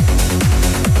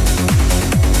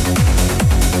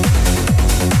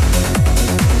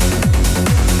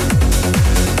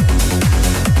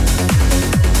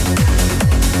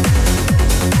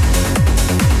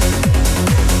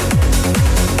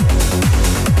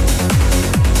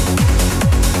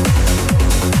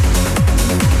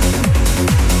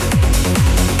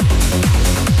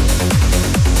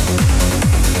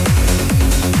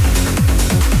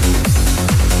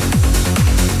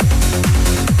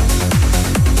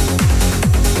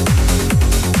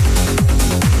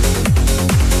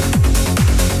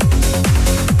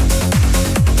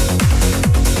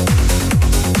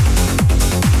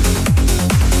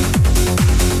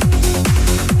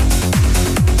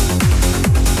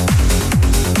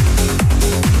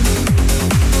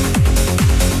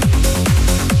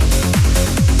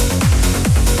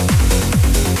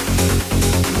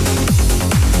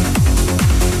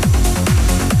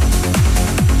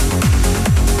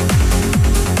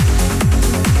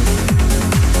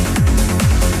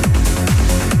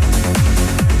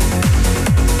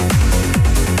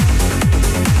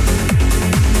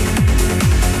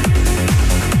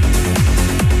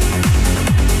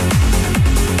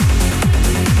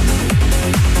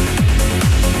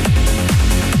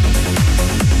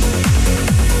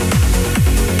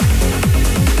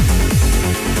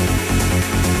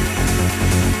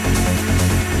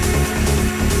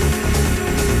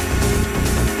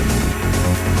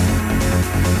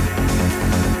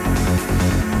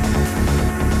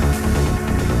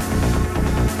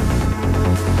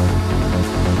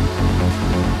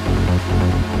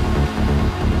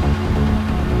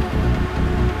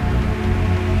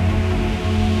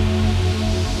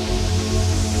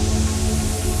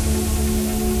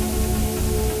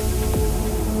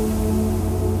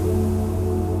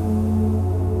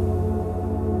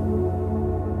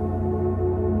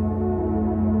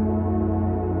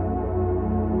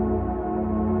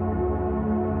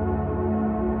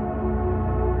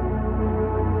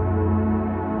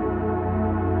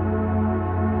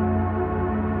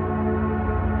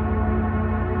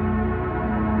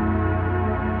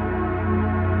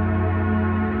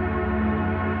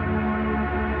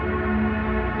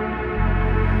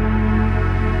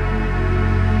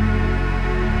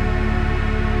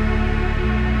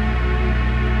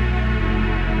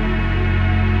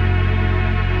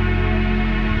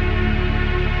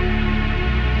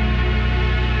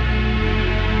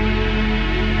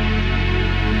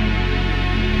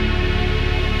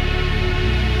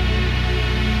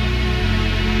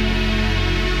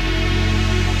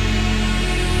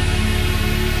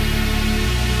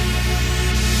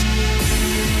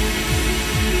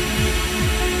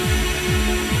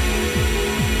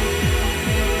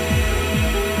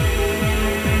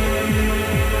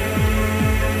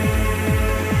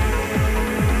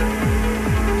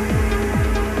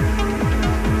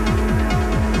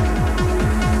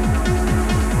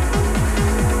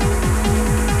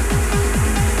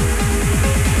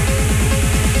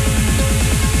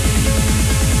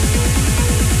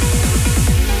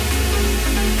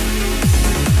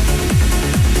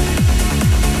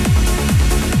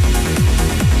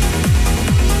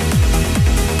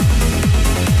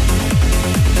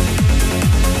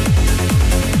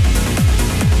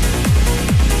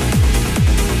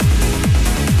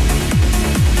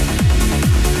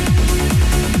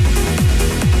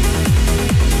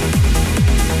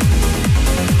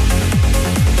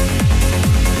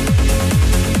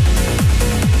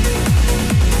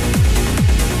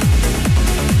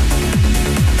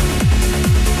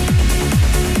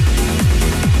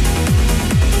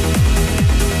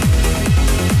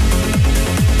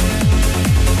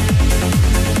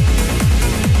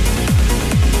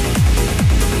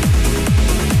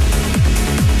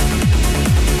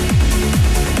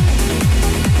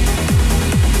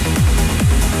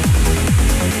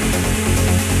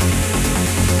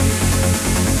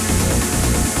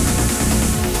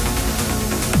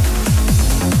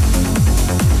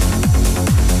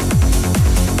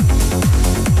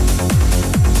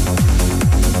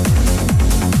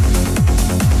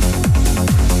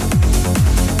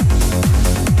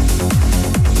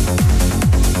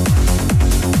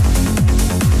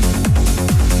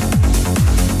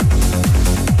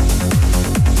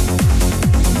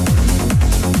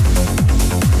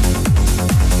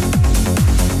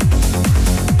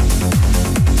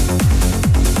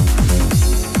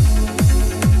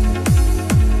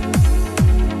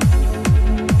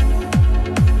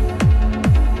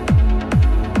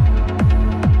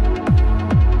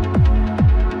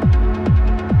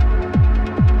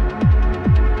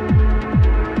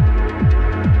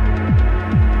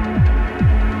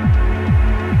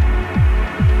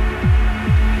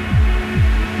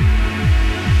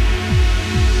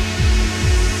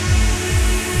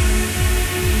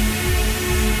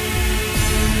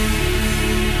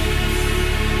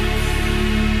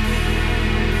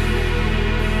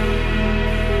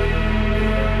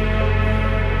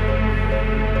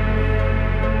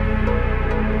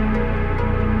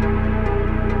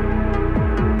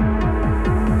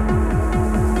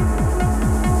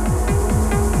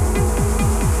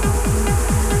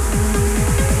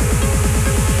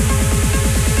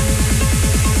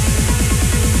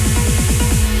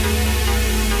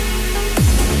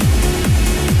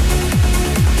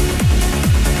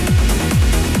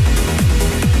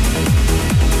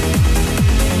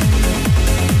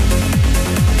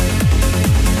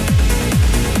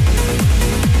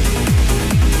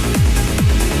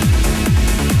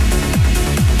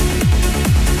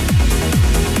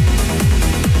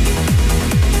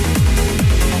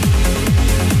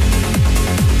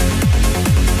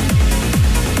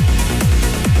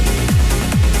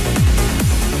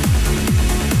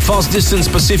 Lost Distance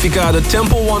Pacifica, the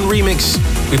Temple One remix.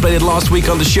 We played it last week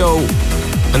on the show,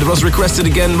 and it was requested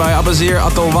again by Abazir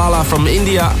Atalwala from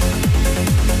India.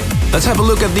 Let's have a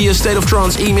look at the State of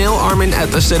Trance email,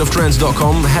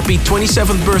 armin@stateoftrance.com. Happy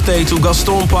 27th birthday to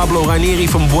Gaston Pablo Rainieri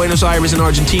from Buenos Aires in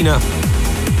Argentina.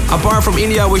 Apar from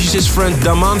India wishes his friend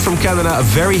Daman from Canada a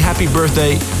very happy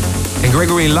birthday. And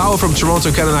Gregory Lau from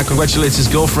Toronto, Canada congratulates his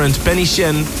girlfriend Penny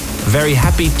Shen. Very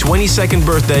happy 22nd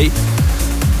birthday.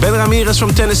 Ben Ramirez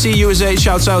from Tennessee, USA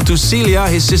shouts out to Celia,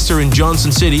 his sister in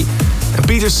Johnson City. And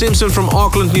Peter Simpson from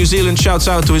Auckland, New Zealand shouts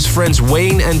out to his friends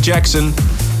Wayne and Jackson.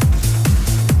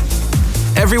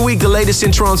 Every week the latest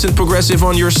in trance and progressive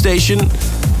on your station.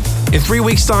 In 3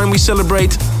 weeks' time we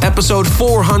celebrate episode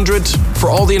 400. For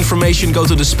all the information, go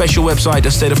to the special website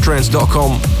at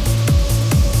stateoftrance.com.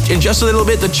 In just a little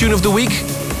bit, the tune of the week.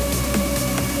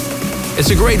 It's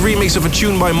a great remix of a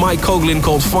tune by Mike Coughlin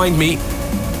called Find Me.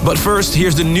 But first,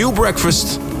 here's the new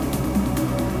Breakfast.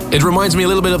 It reminds me a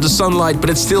little bit of The Sunlight,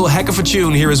 but it's still a heck of a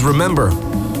tune. Here is Remember.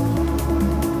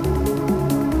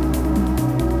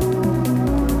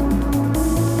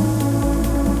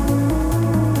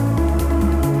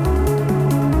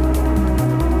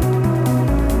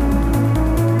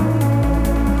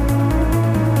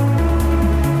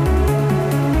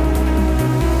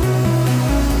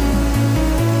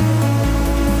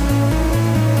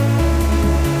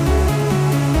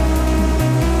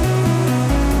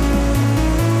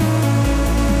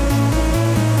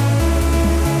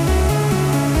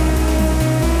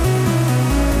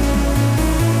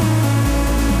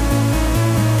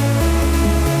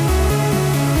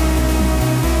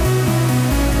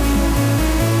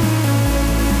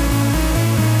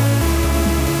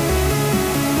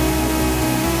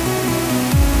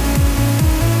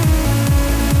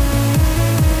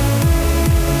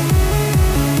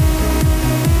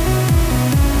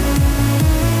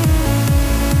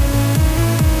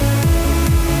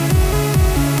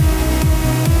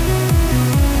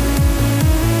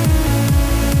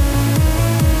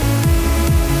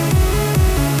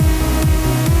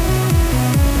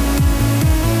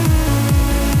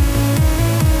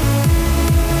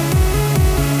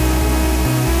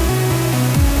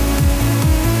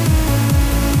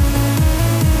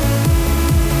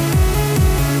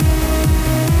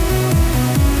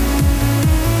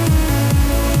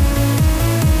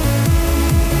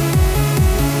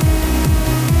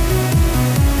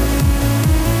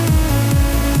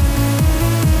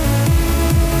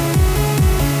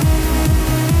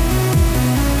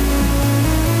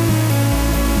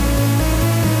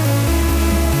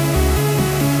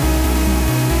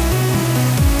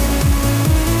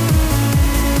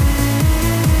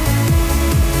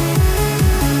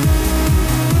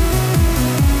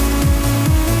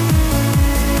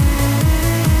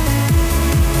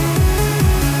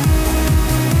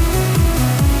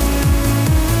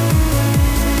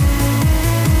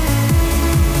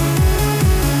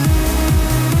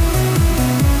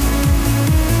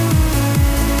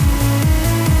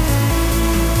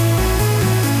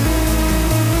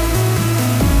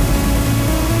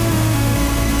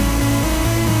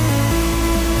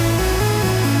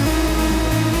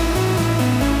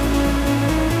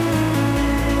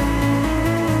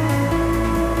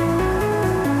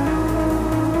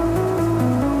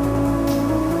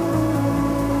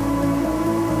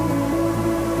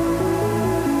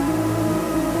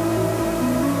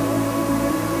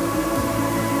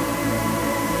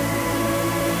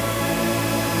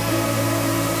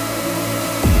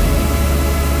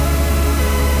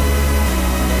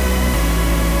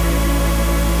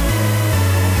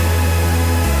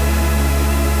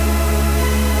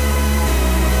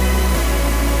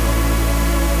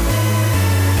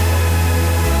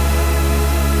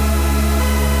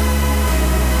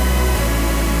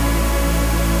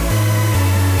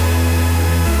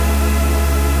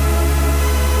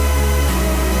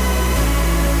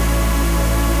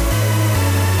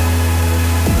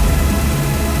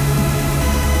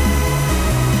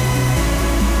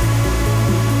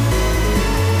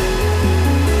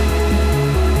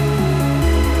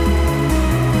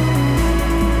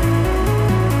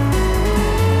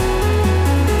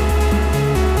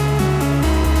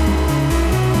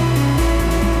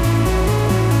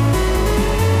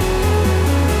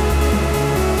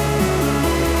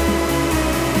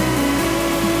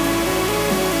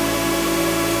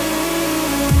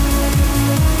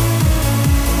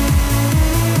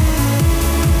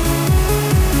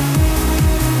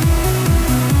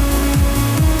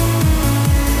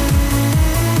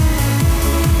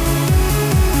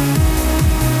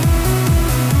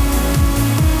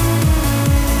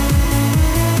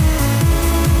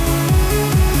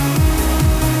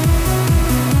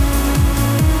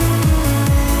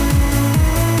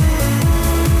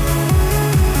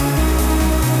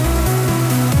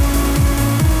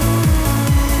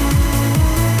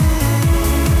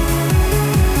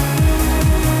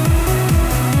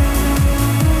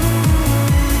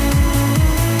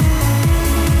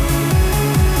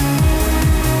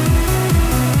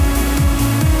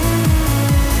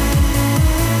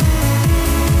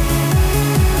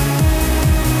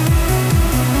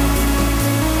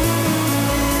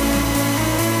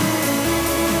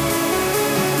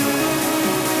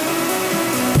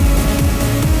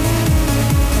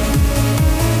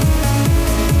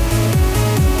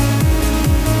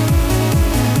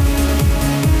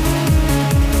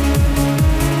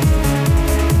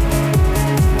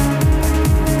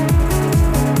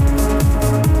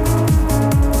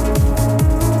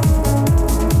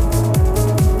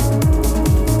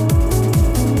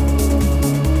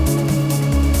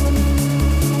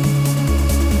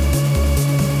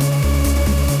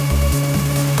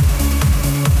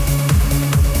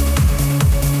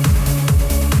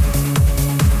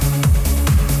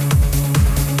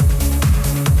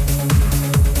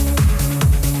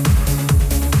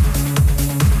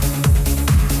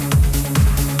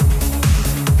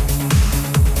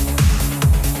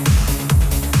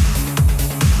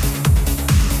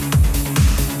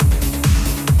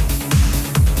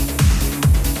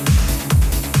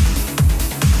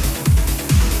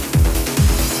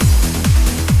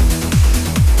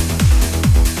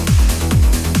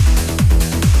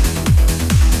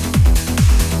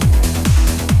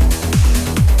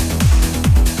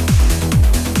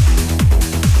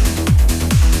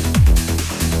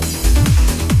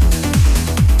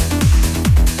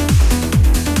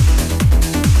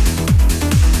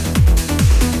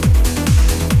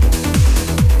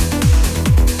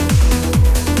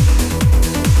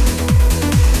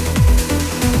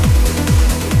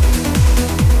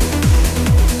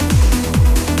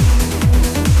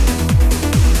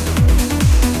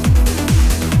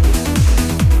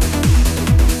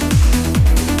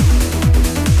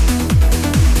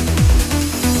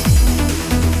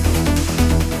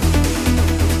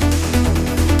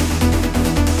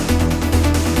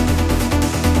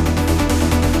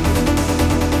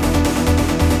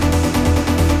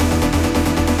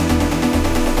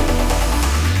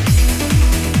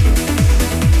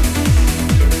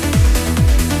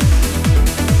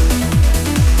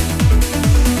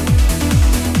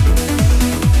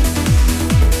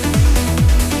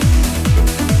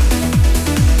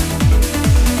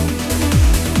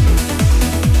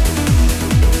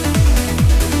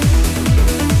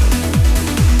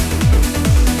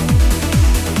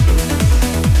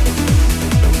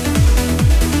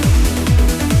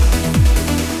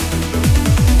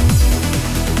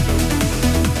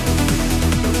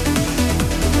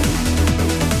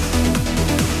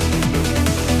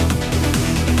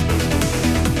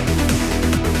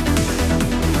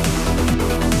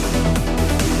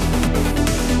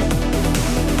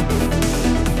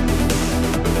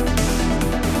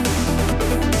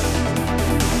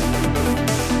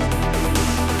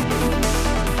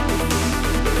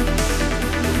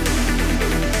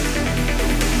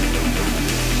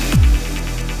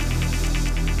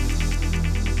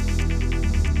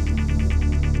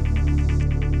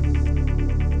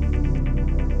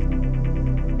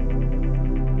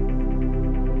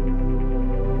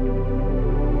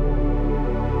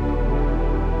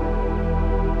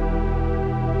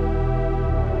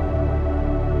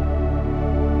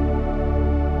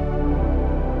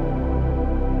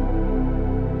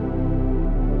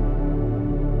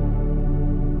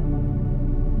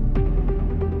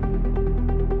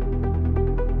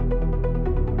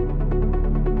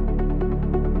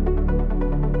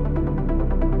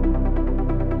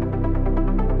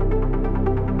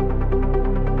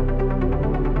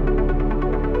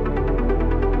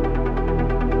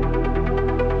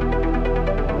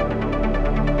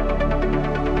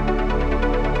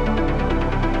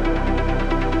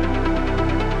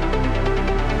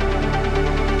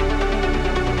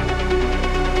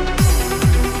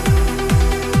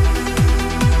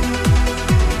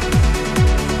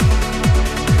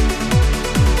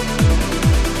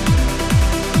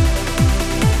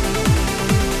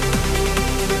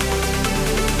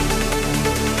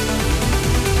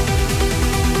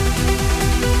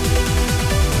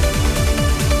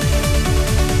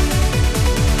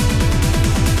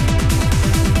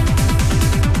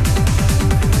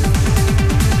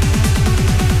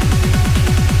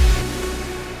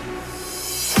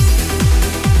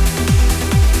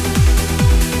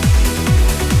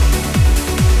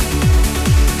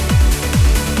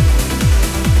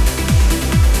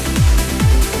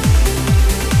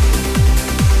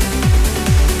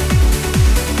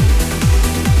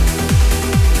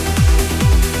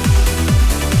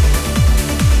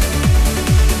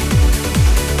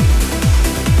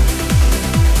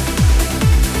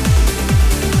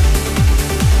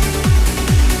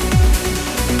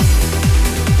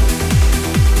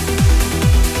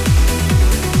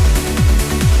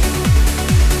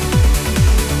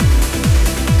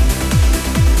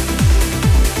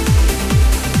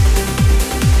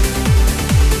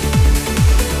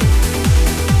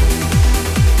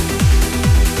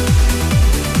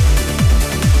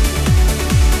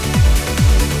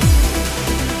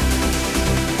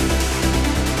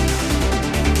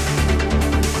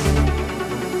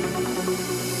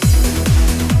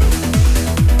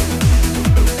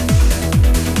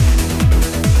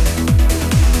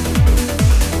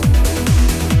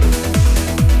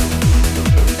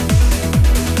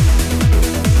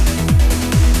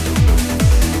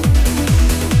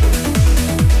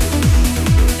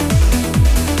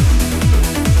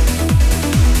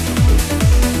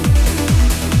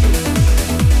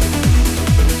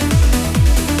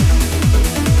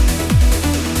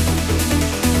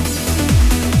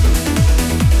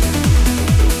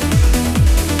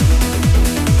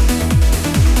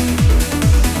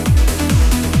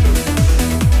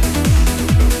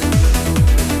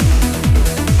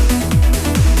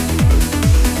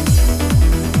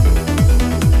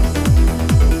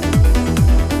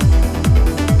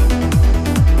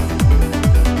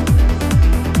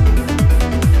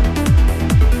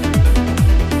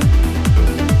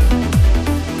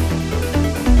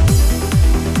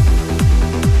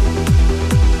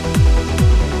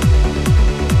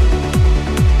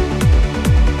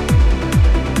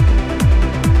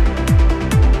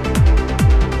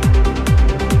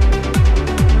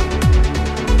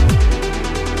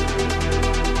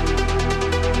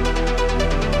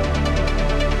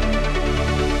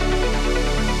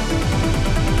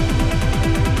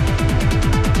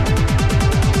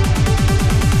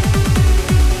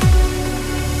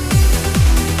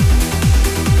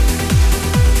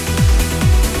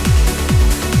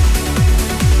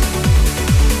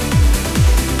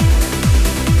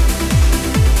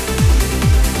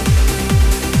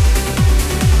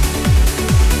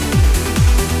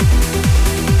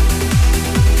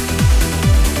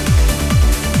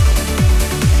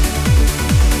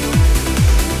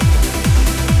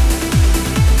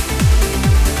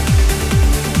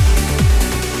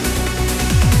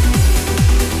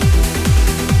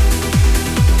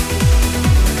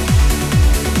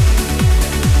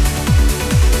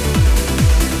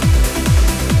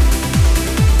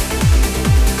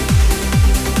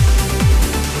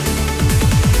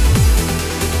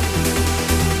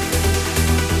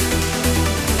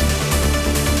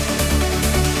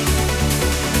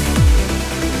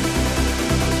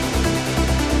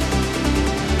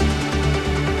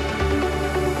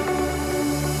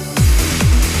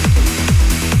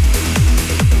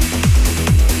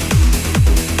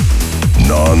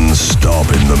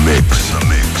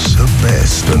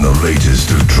 and the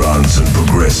latest of trance and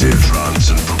progressive.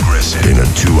 In a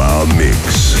 2-hour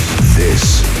mix.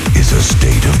 This is a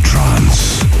State of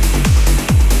Trance.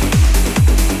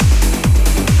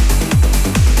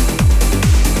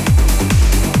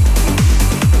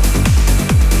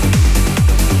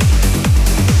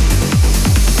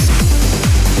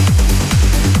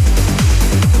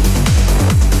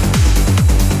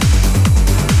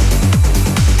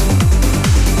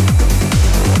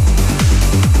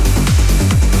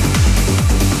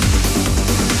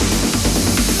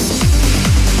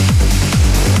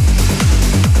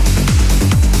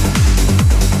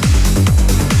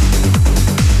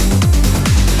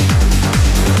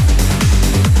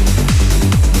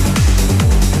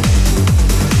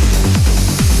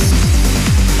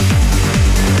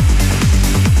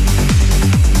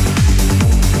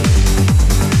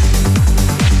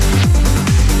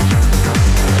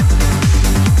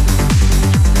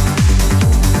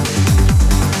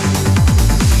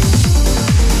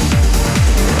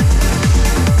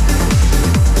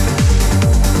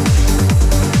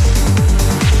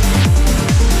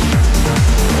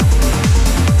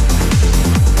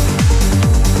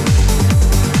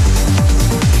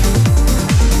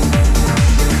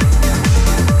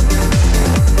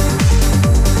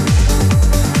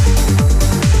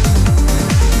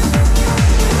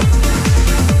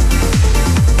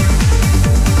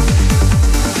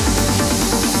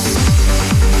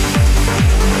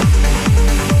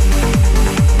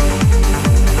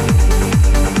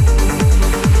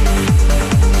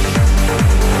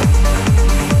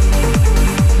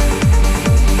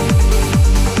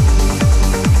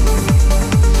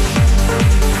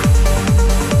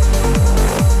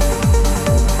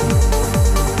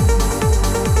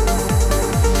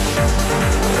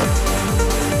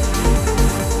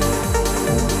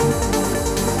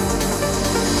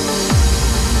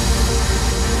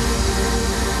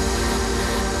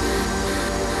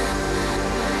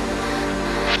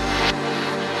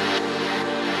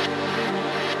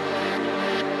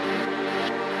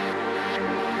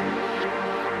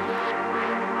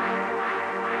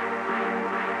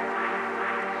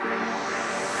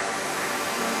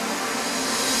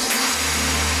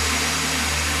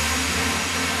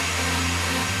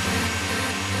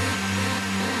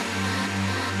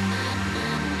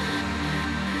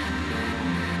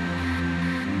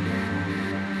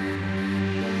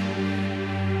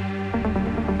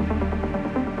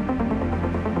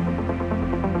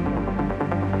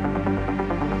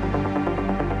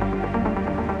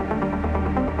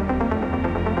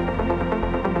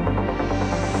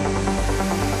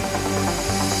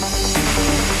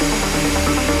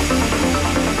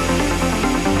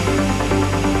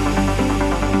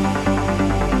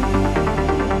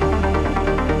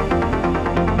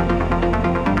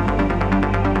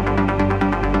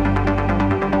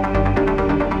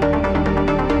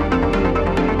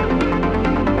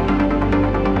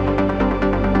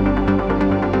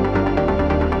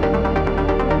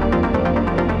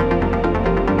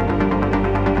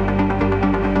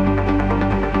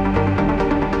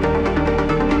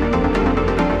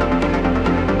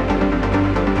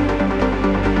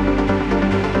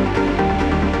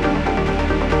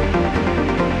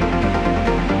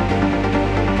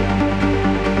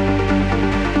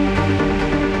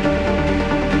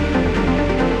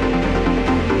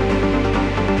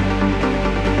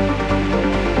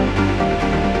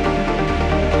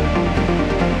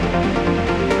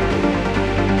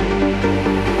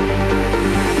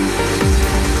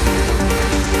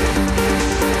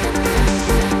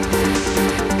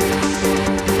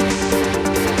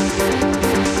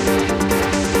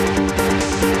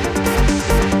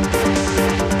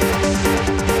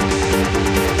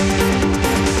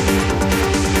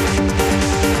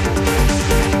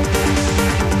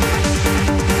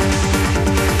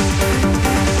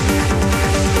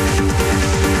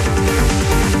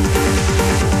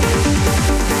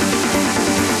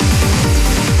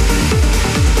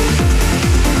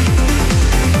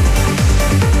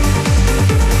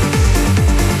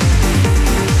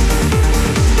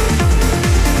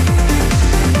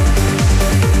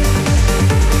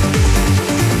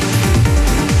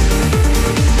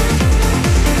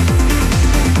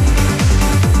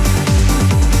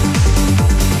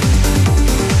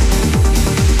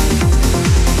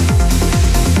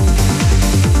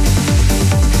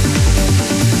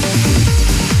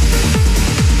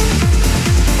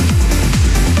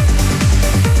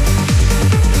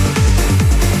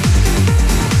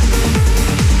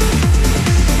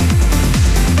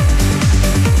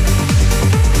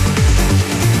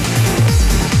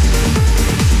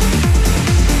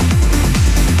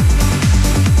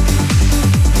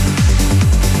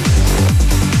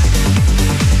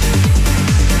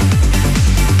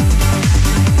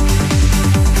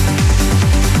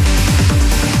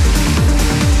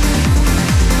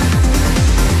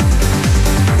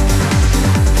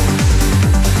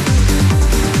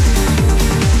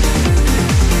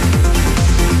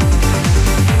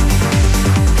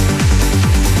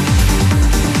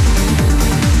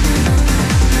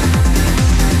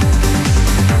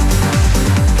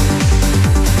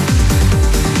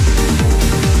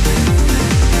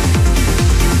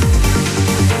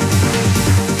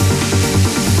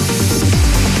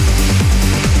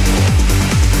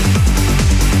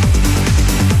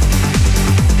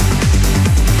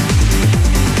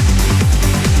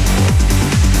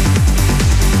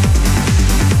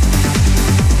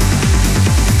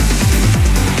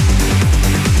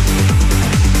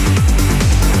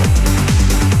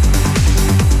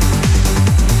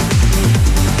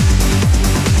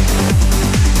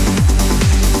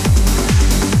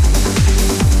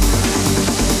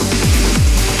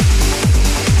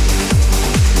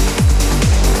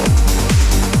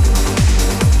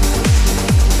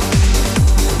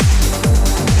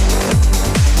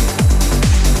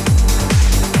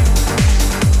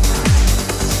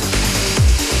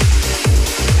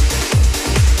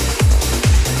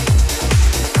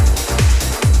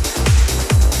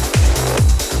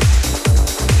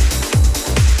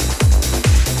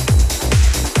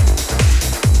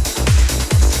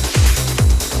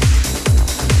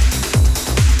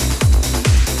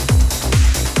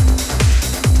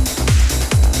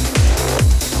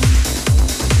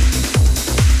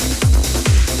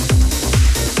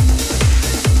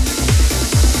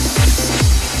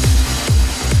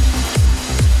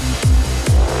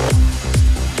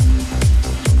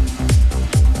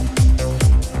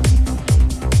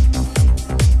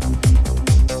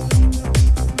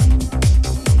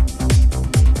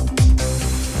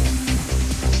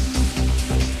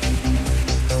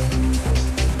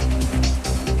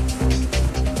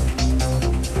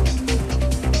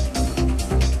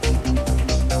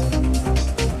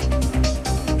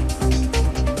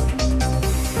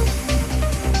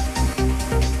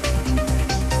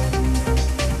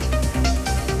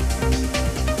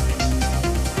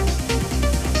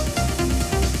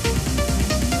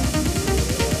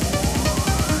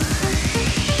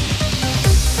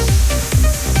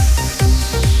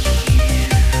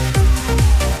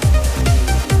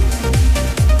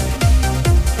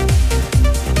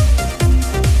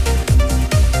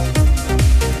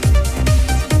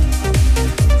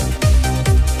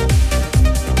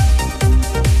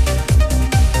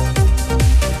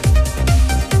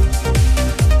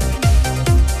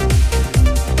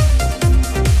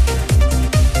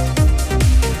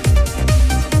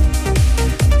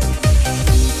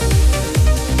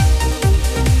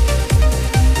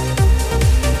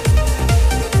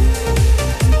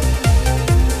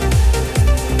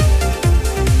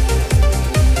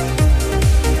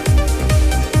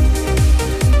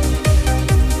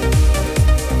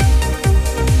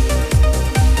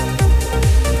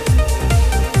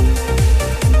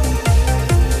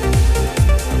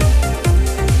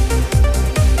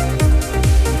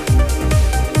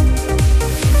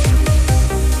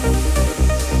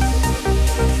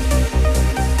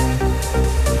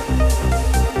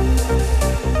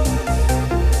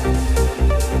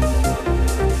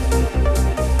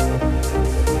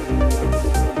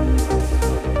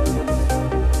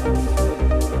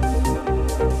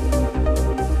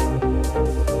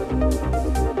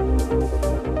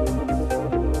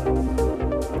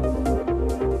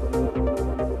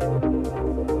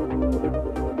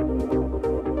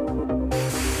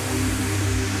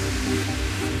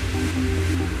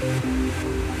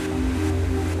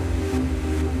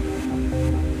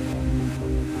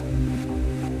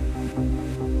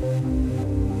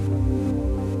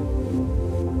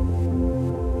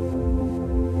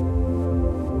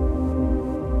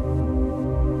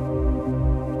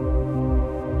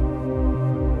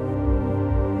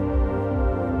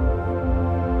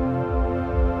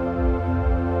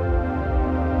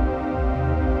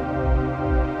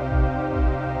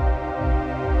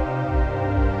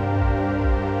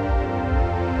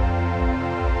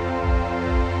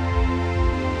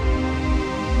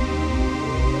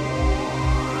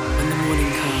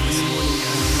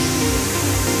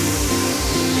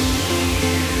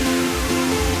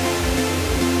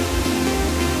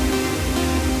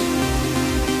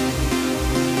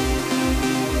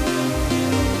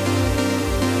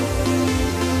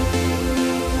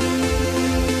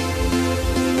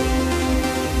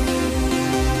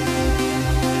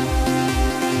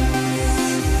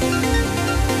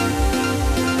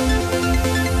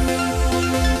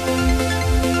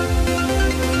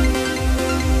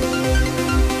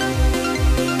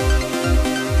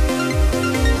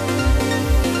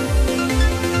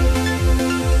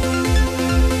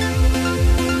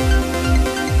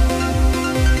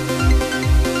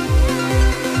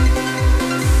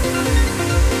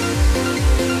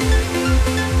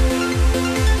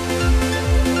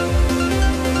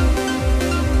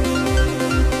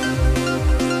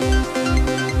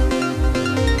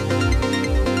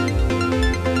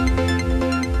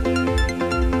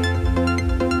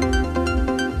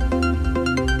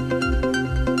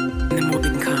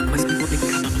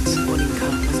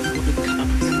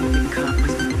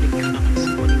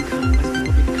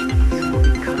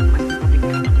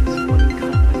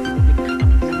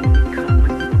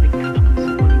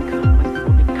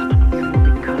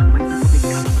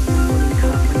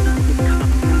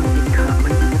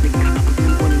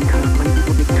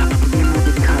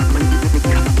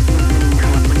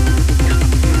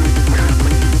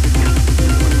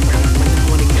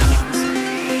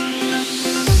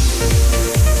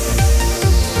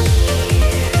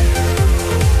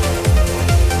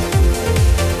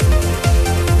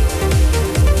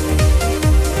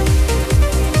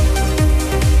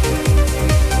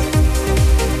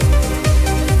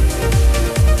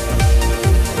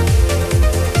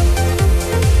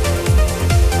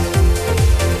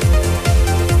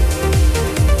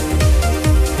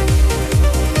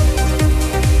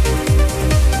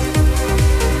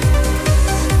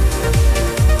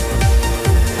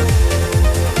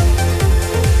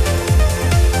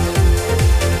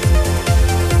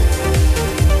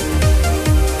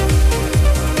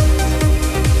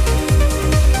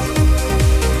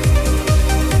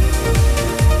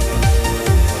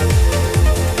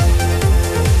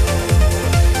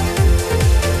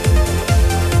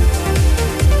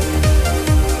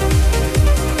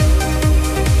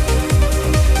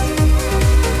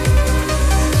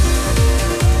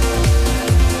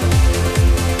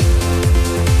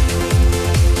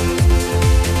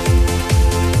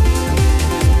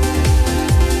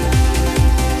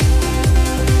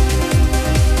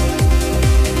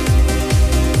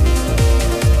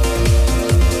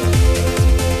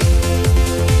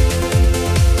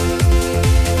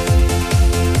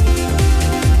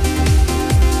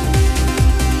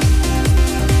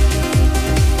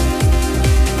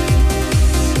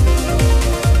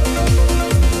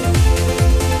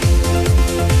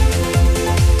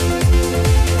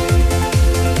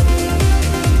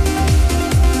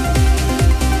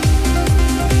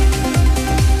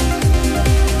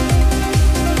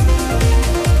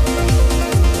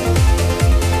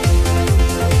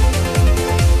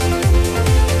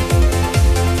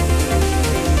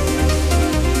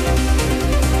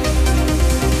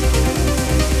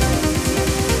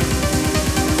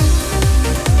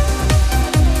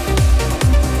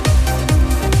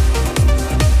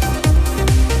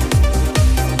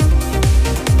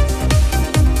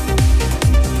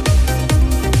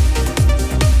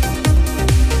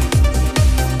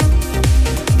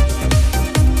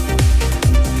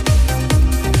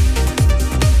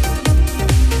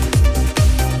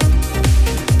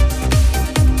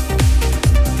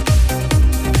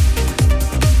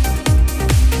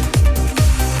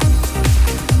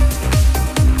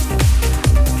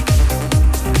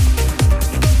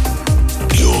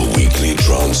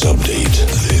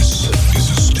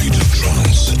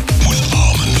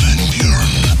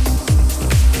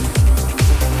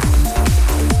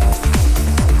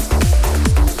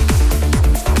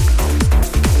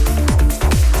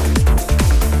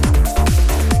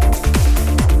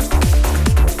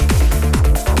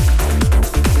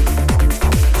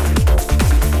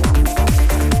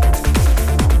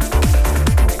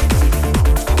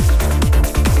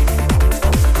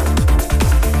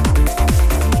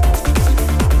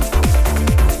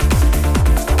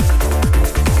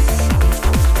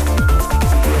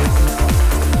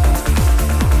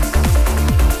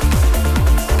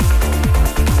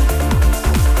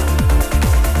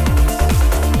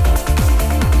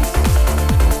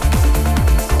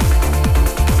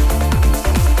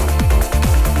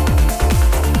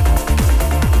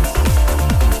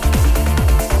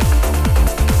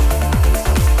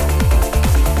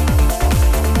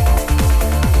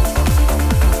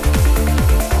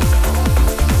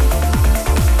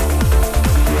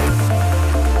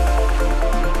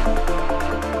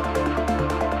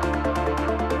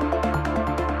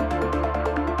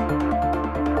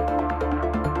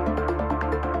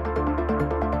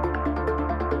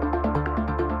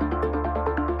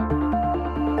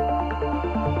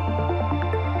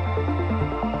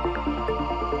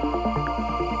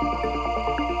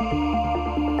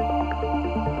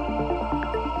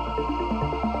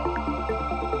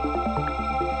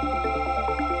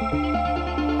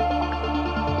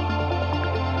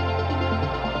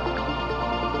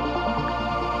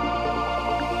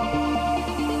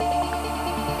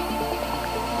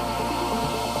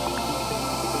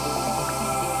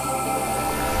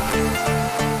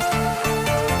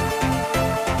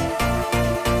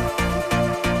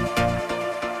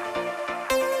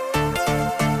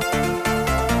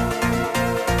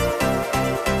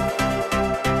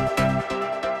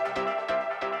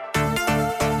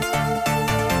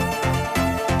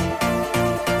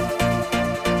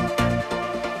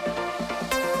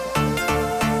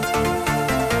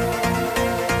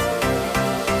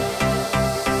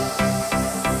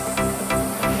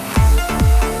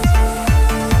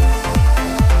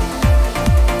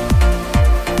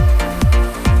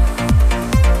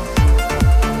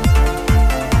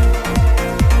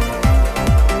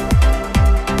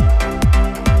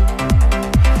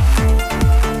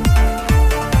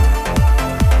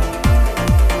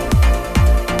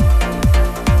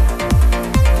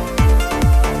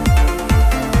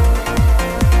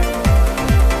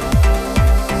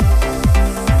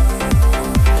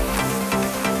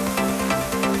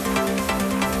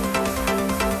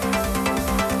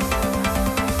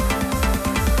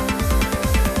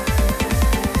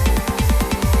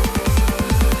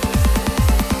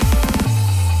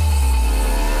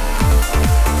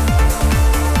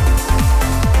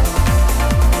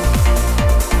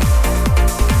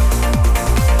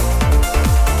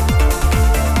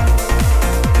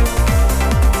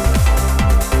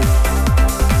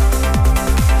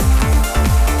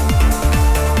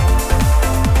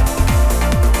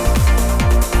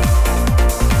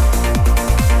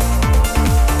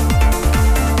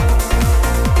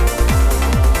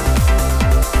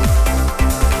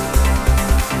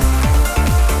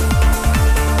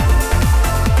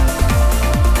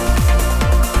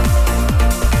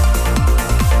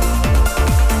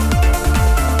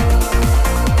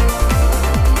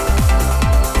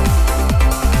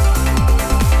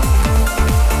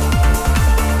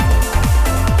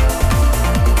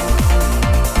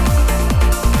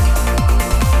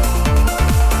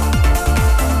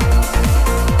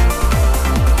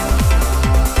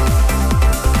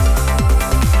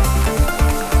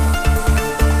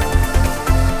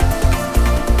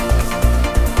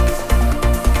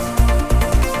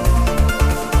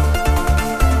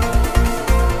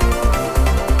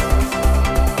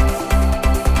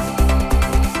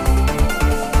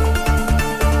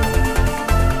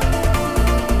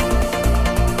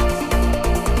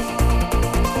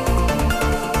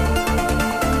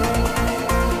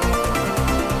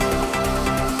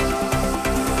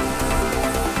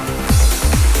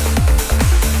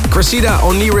 Cressida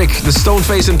Onirik, the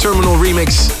Stoneface and Terminal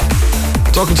remix.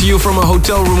 Talking to you from a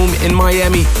hotel room in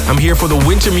Miami. I'm here for the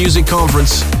Winter Music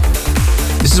Conference.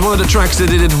 This is one of the tracks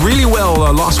that did it really well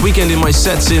last weekend in my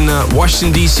sets in Washington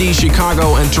DC,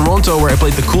 Chicago and Toronto, where I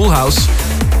played the Cool House.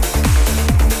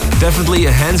 Definitely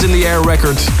a hands in the air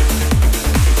record.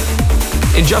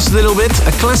 In just a little bit,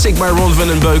 a classic by Ron van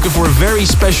den Beuken for a very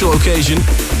special occasion.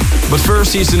 But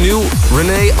first, here's the new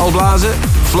René Alblaze,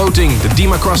 Floating, the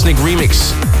Dima Krasnik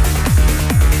remix.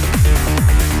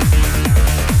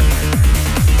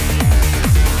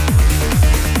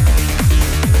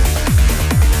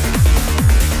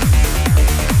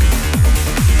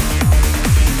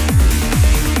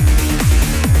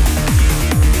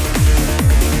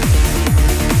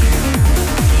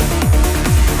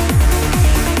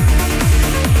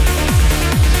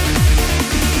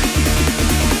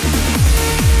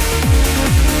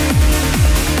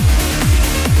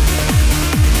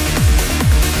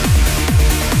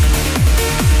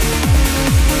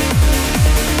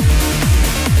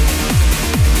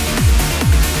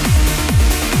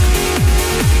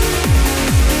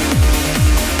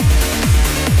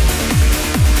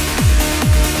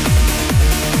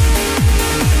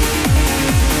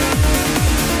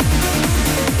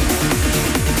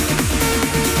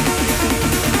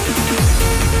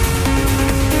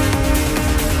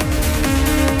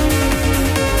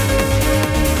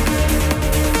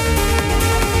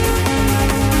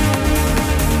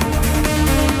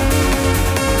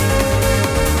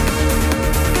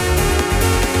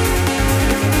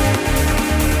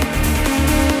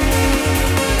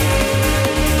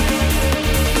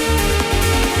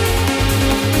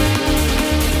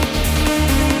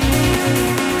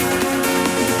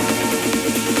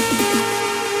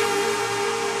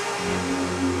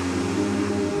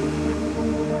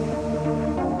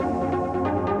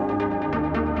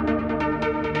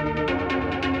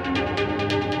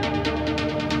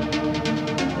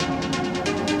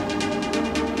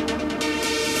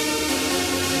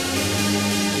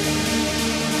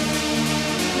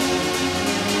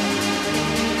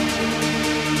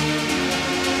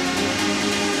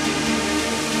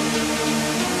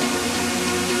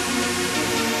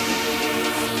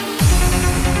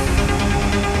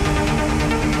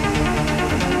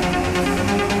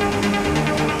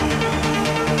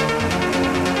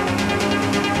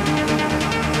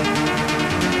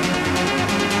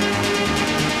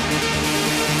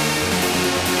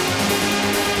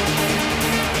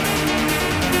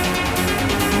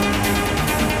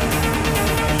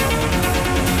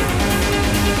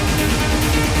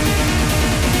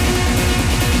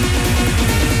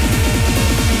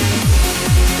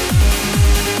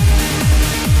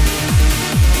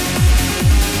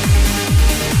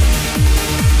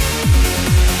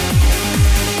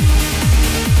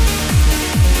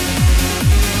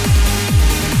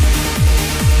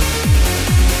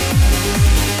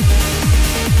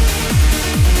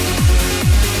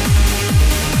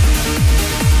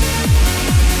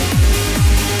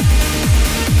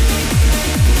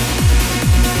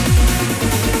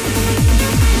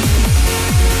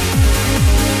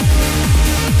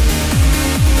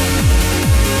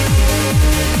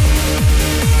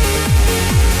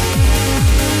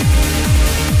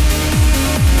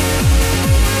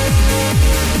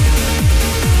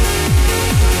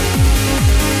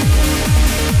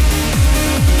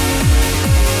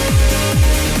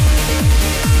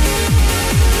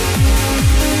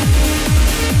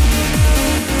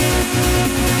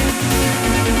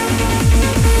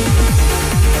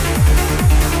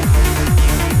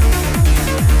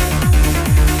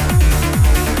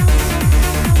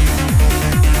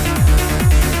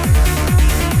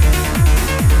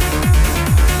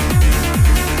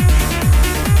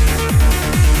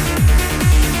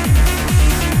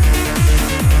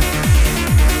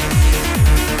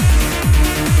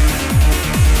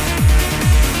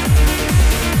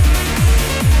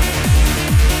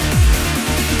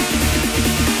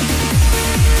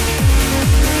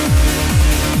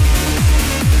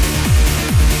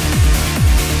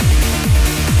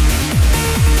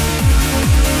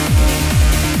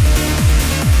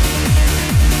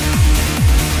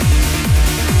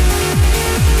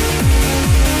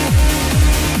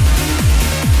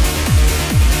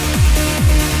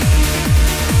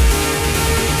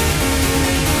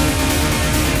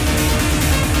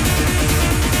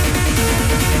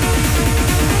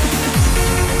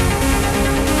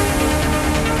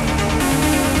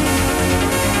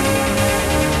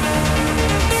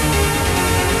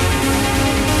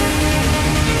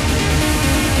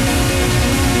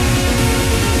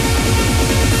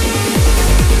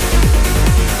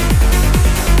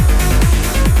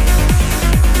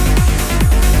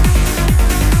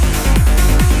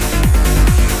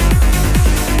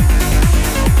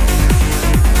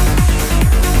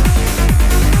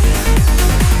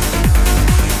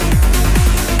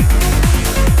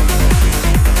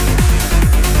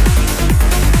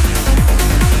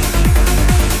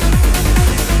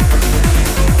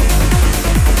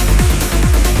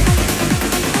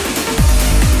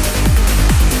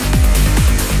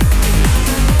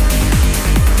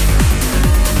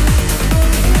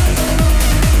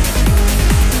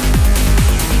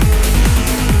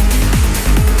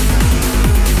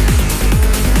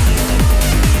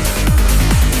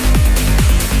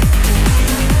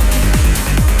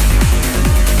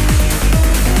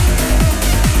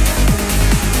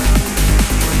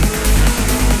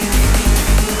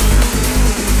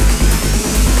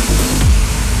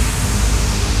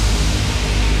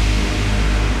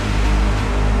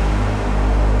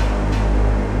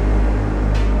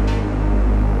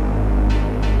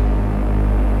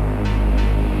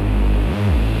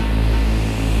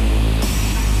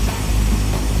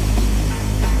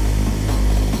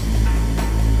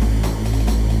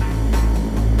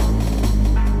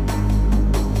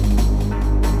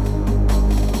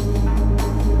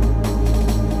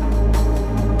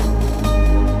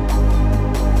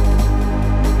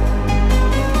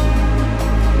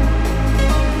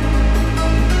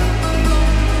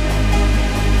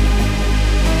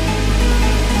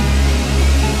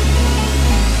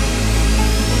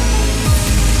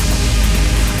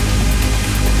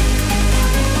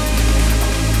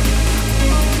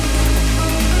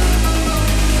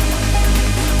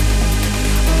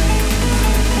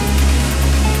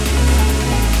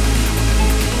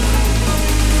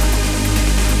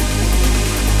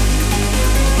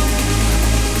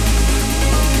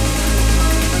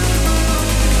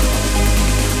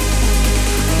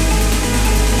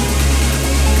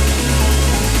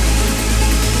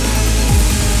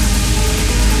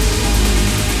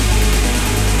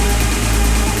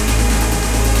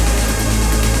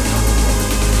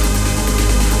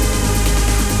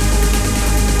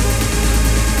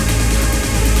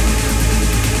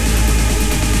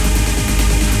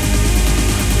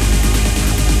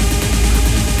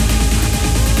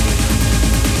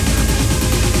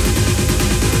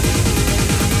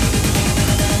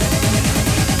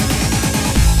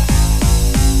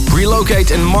 Relocate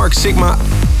and Mark Sigma.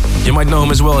 You might know him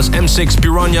as well as M6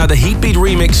 Piranha, the Heatbeat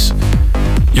remix.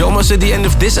 You're almost at the end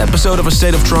of this episode of A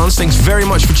State of Trance. Thanks very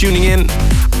much for tuning in.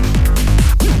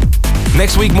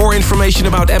 Next week, more information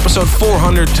about episode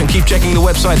 400, and keep checking the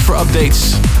website for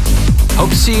updates. Hope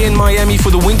to see you in Miami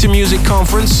for the Winter Music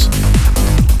Conference.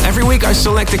 Every week I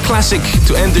select a classic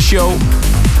to end the show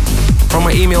from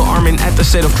my email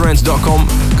armin@thestateoftrance.com.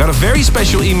 Got a very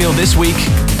special email this week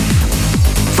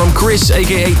from Chris,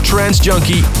 aka Trance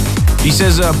Junkie. He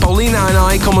says, Paulina and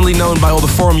I, commonly known by all the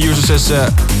forum users as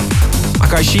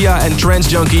Akaishia and Trance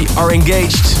Junkie, are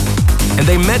engaged. And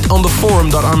they met on the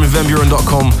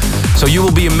forum.arminvanburen.com. So you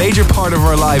will be a major part of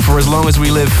our life for as long as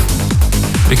we live.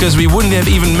 Because we wouldn't have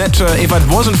even met if it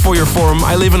wasn't for your forum.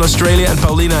 I live in Australia and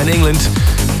Paulina in England,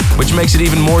 which makes it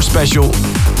even more special.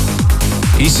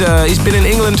 He's been in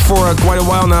England for quite a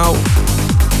while now.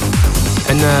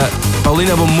 And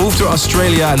Paulina will move to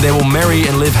Australia and they will marry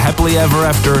and live happily ever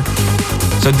after.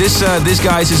 So this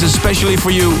guys is especially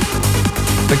for you.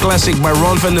 The classic by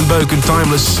Ron van den Beuken,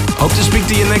 Timeless. Hope to speak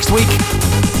to you next week.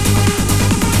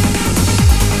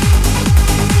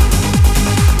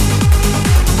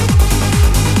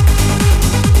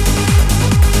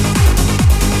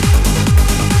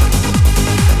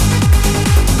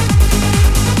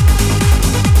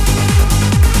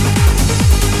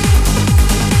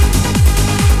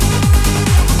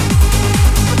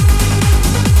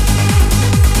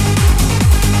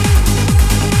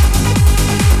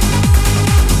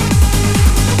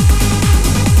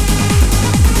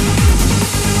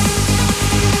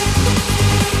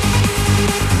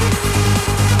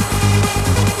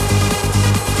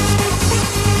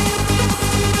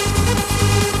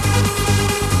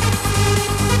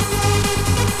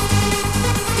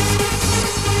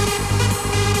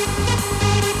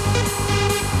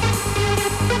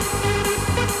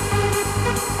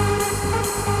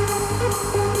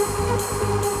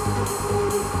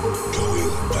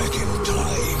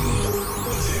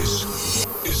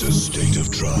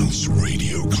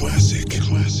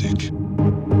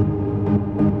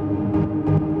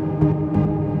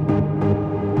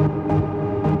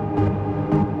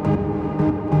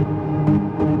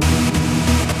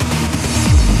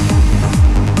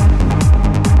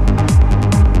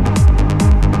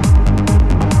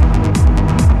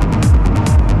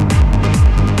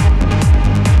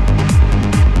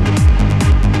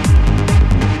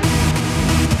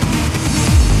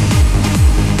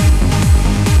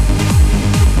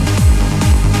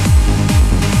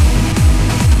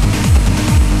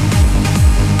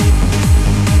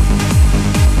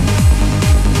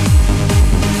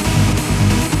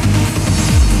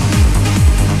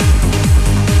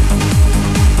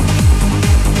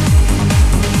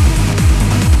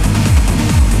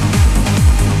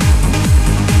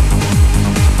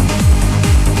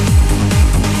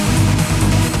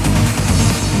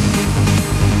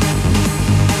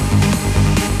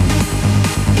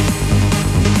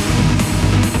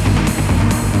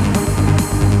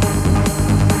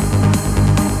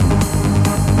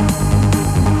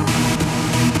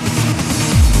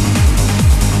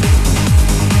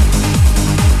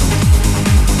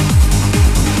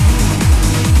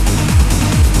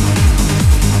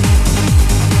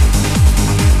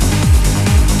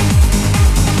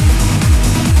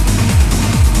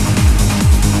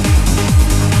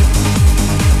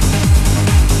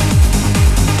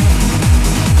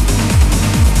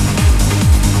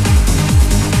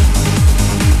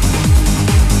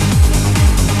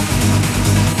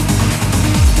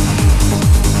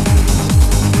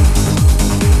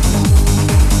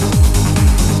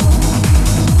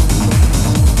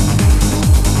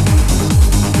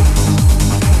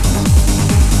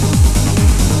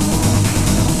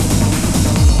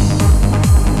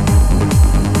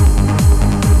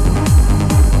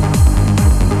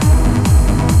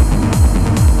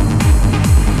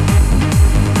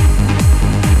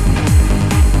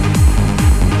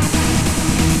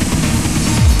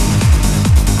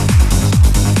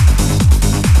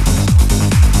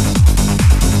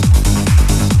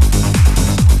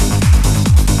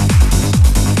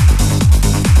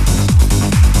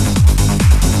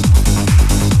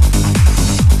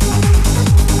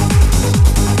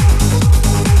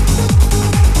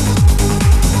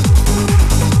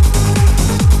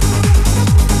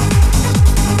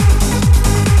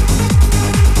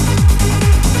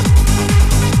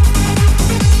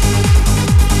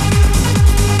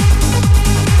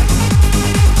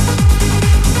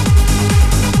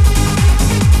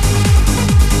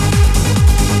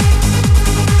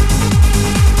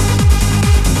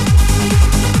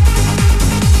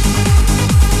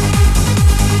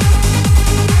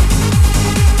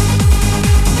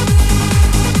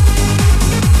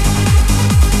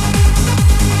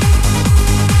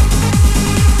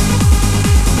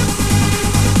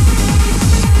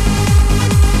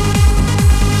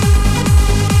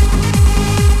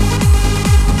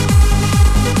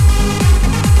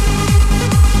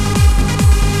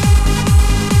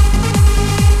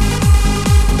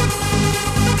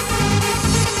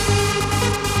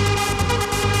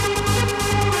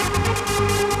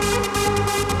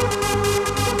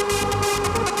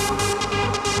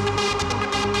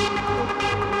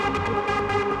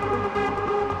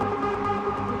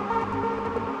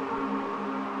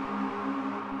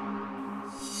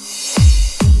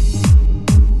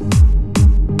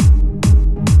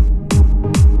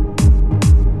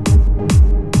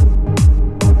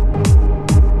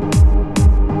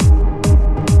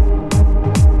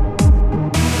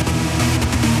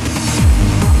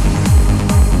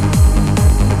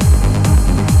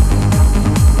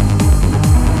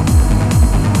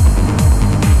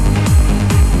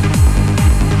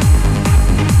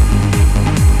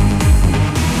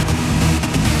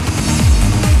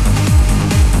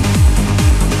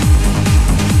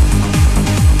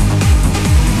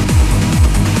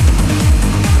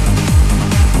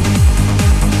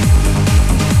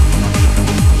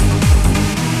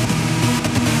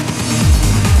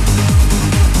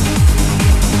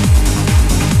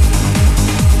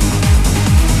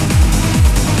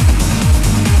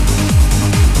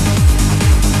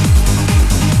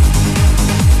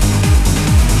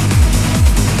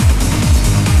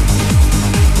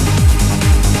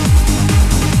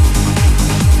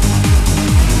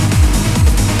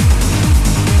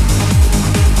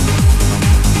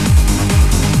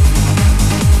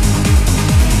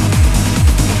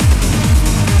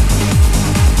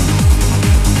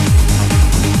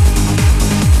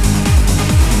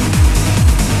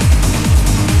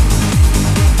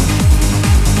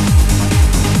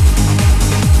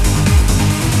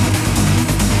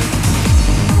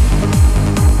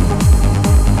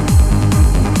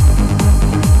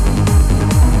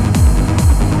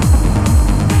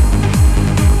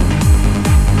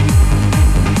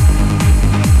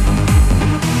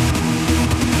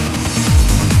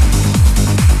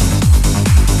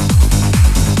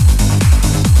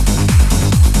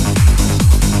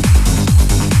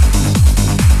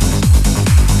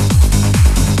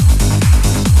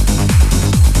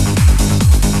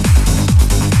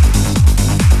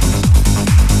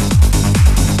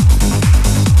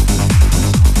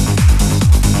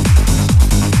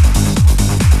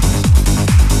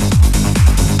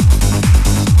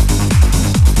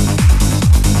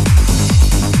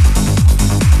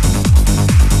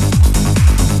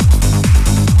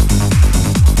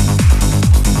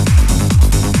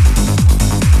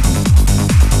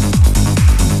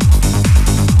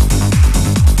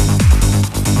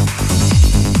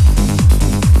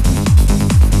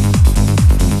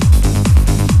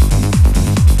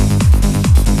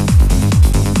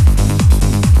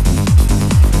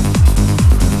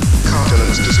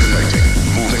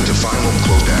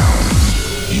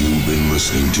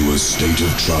 listening to A State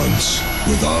of Trance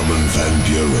with Armin van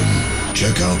Buuren.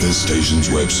 Check out this station's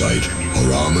website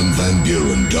or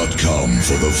arminvanbuuren.com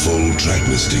for the full track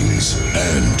listings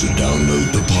and to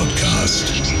download the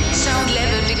podcast. Sound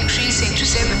level decreasing to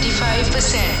 75%,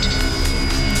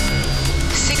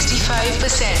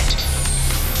 65%,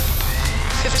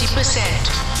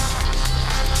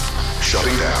 50%.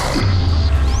 Shutting down.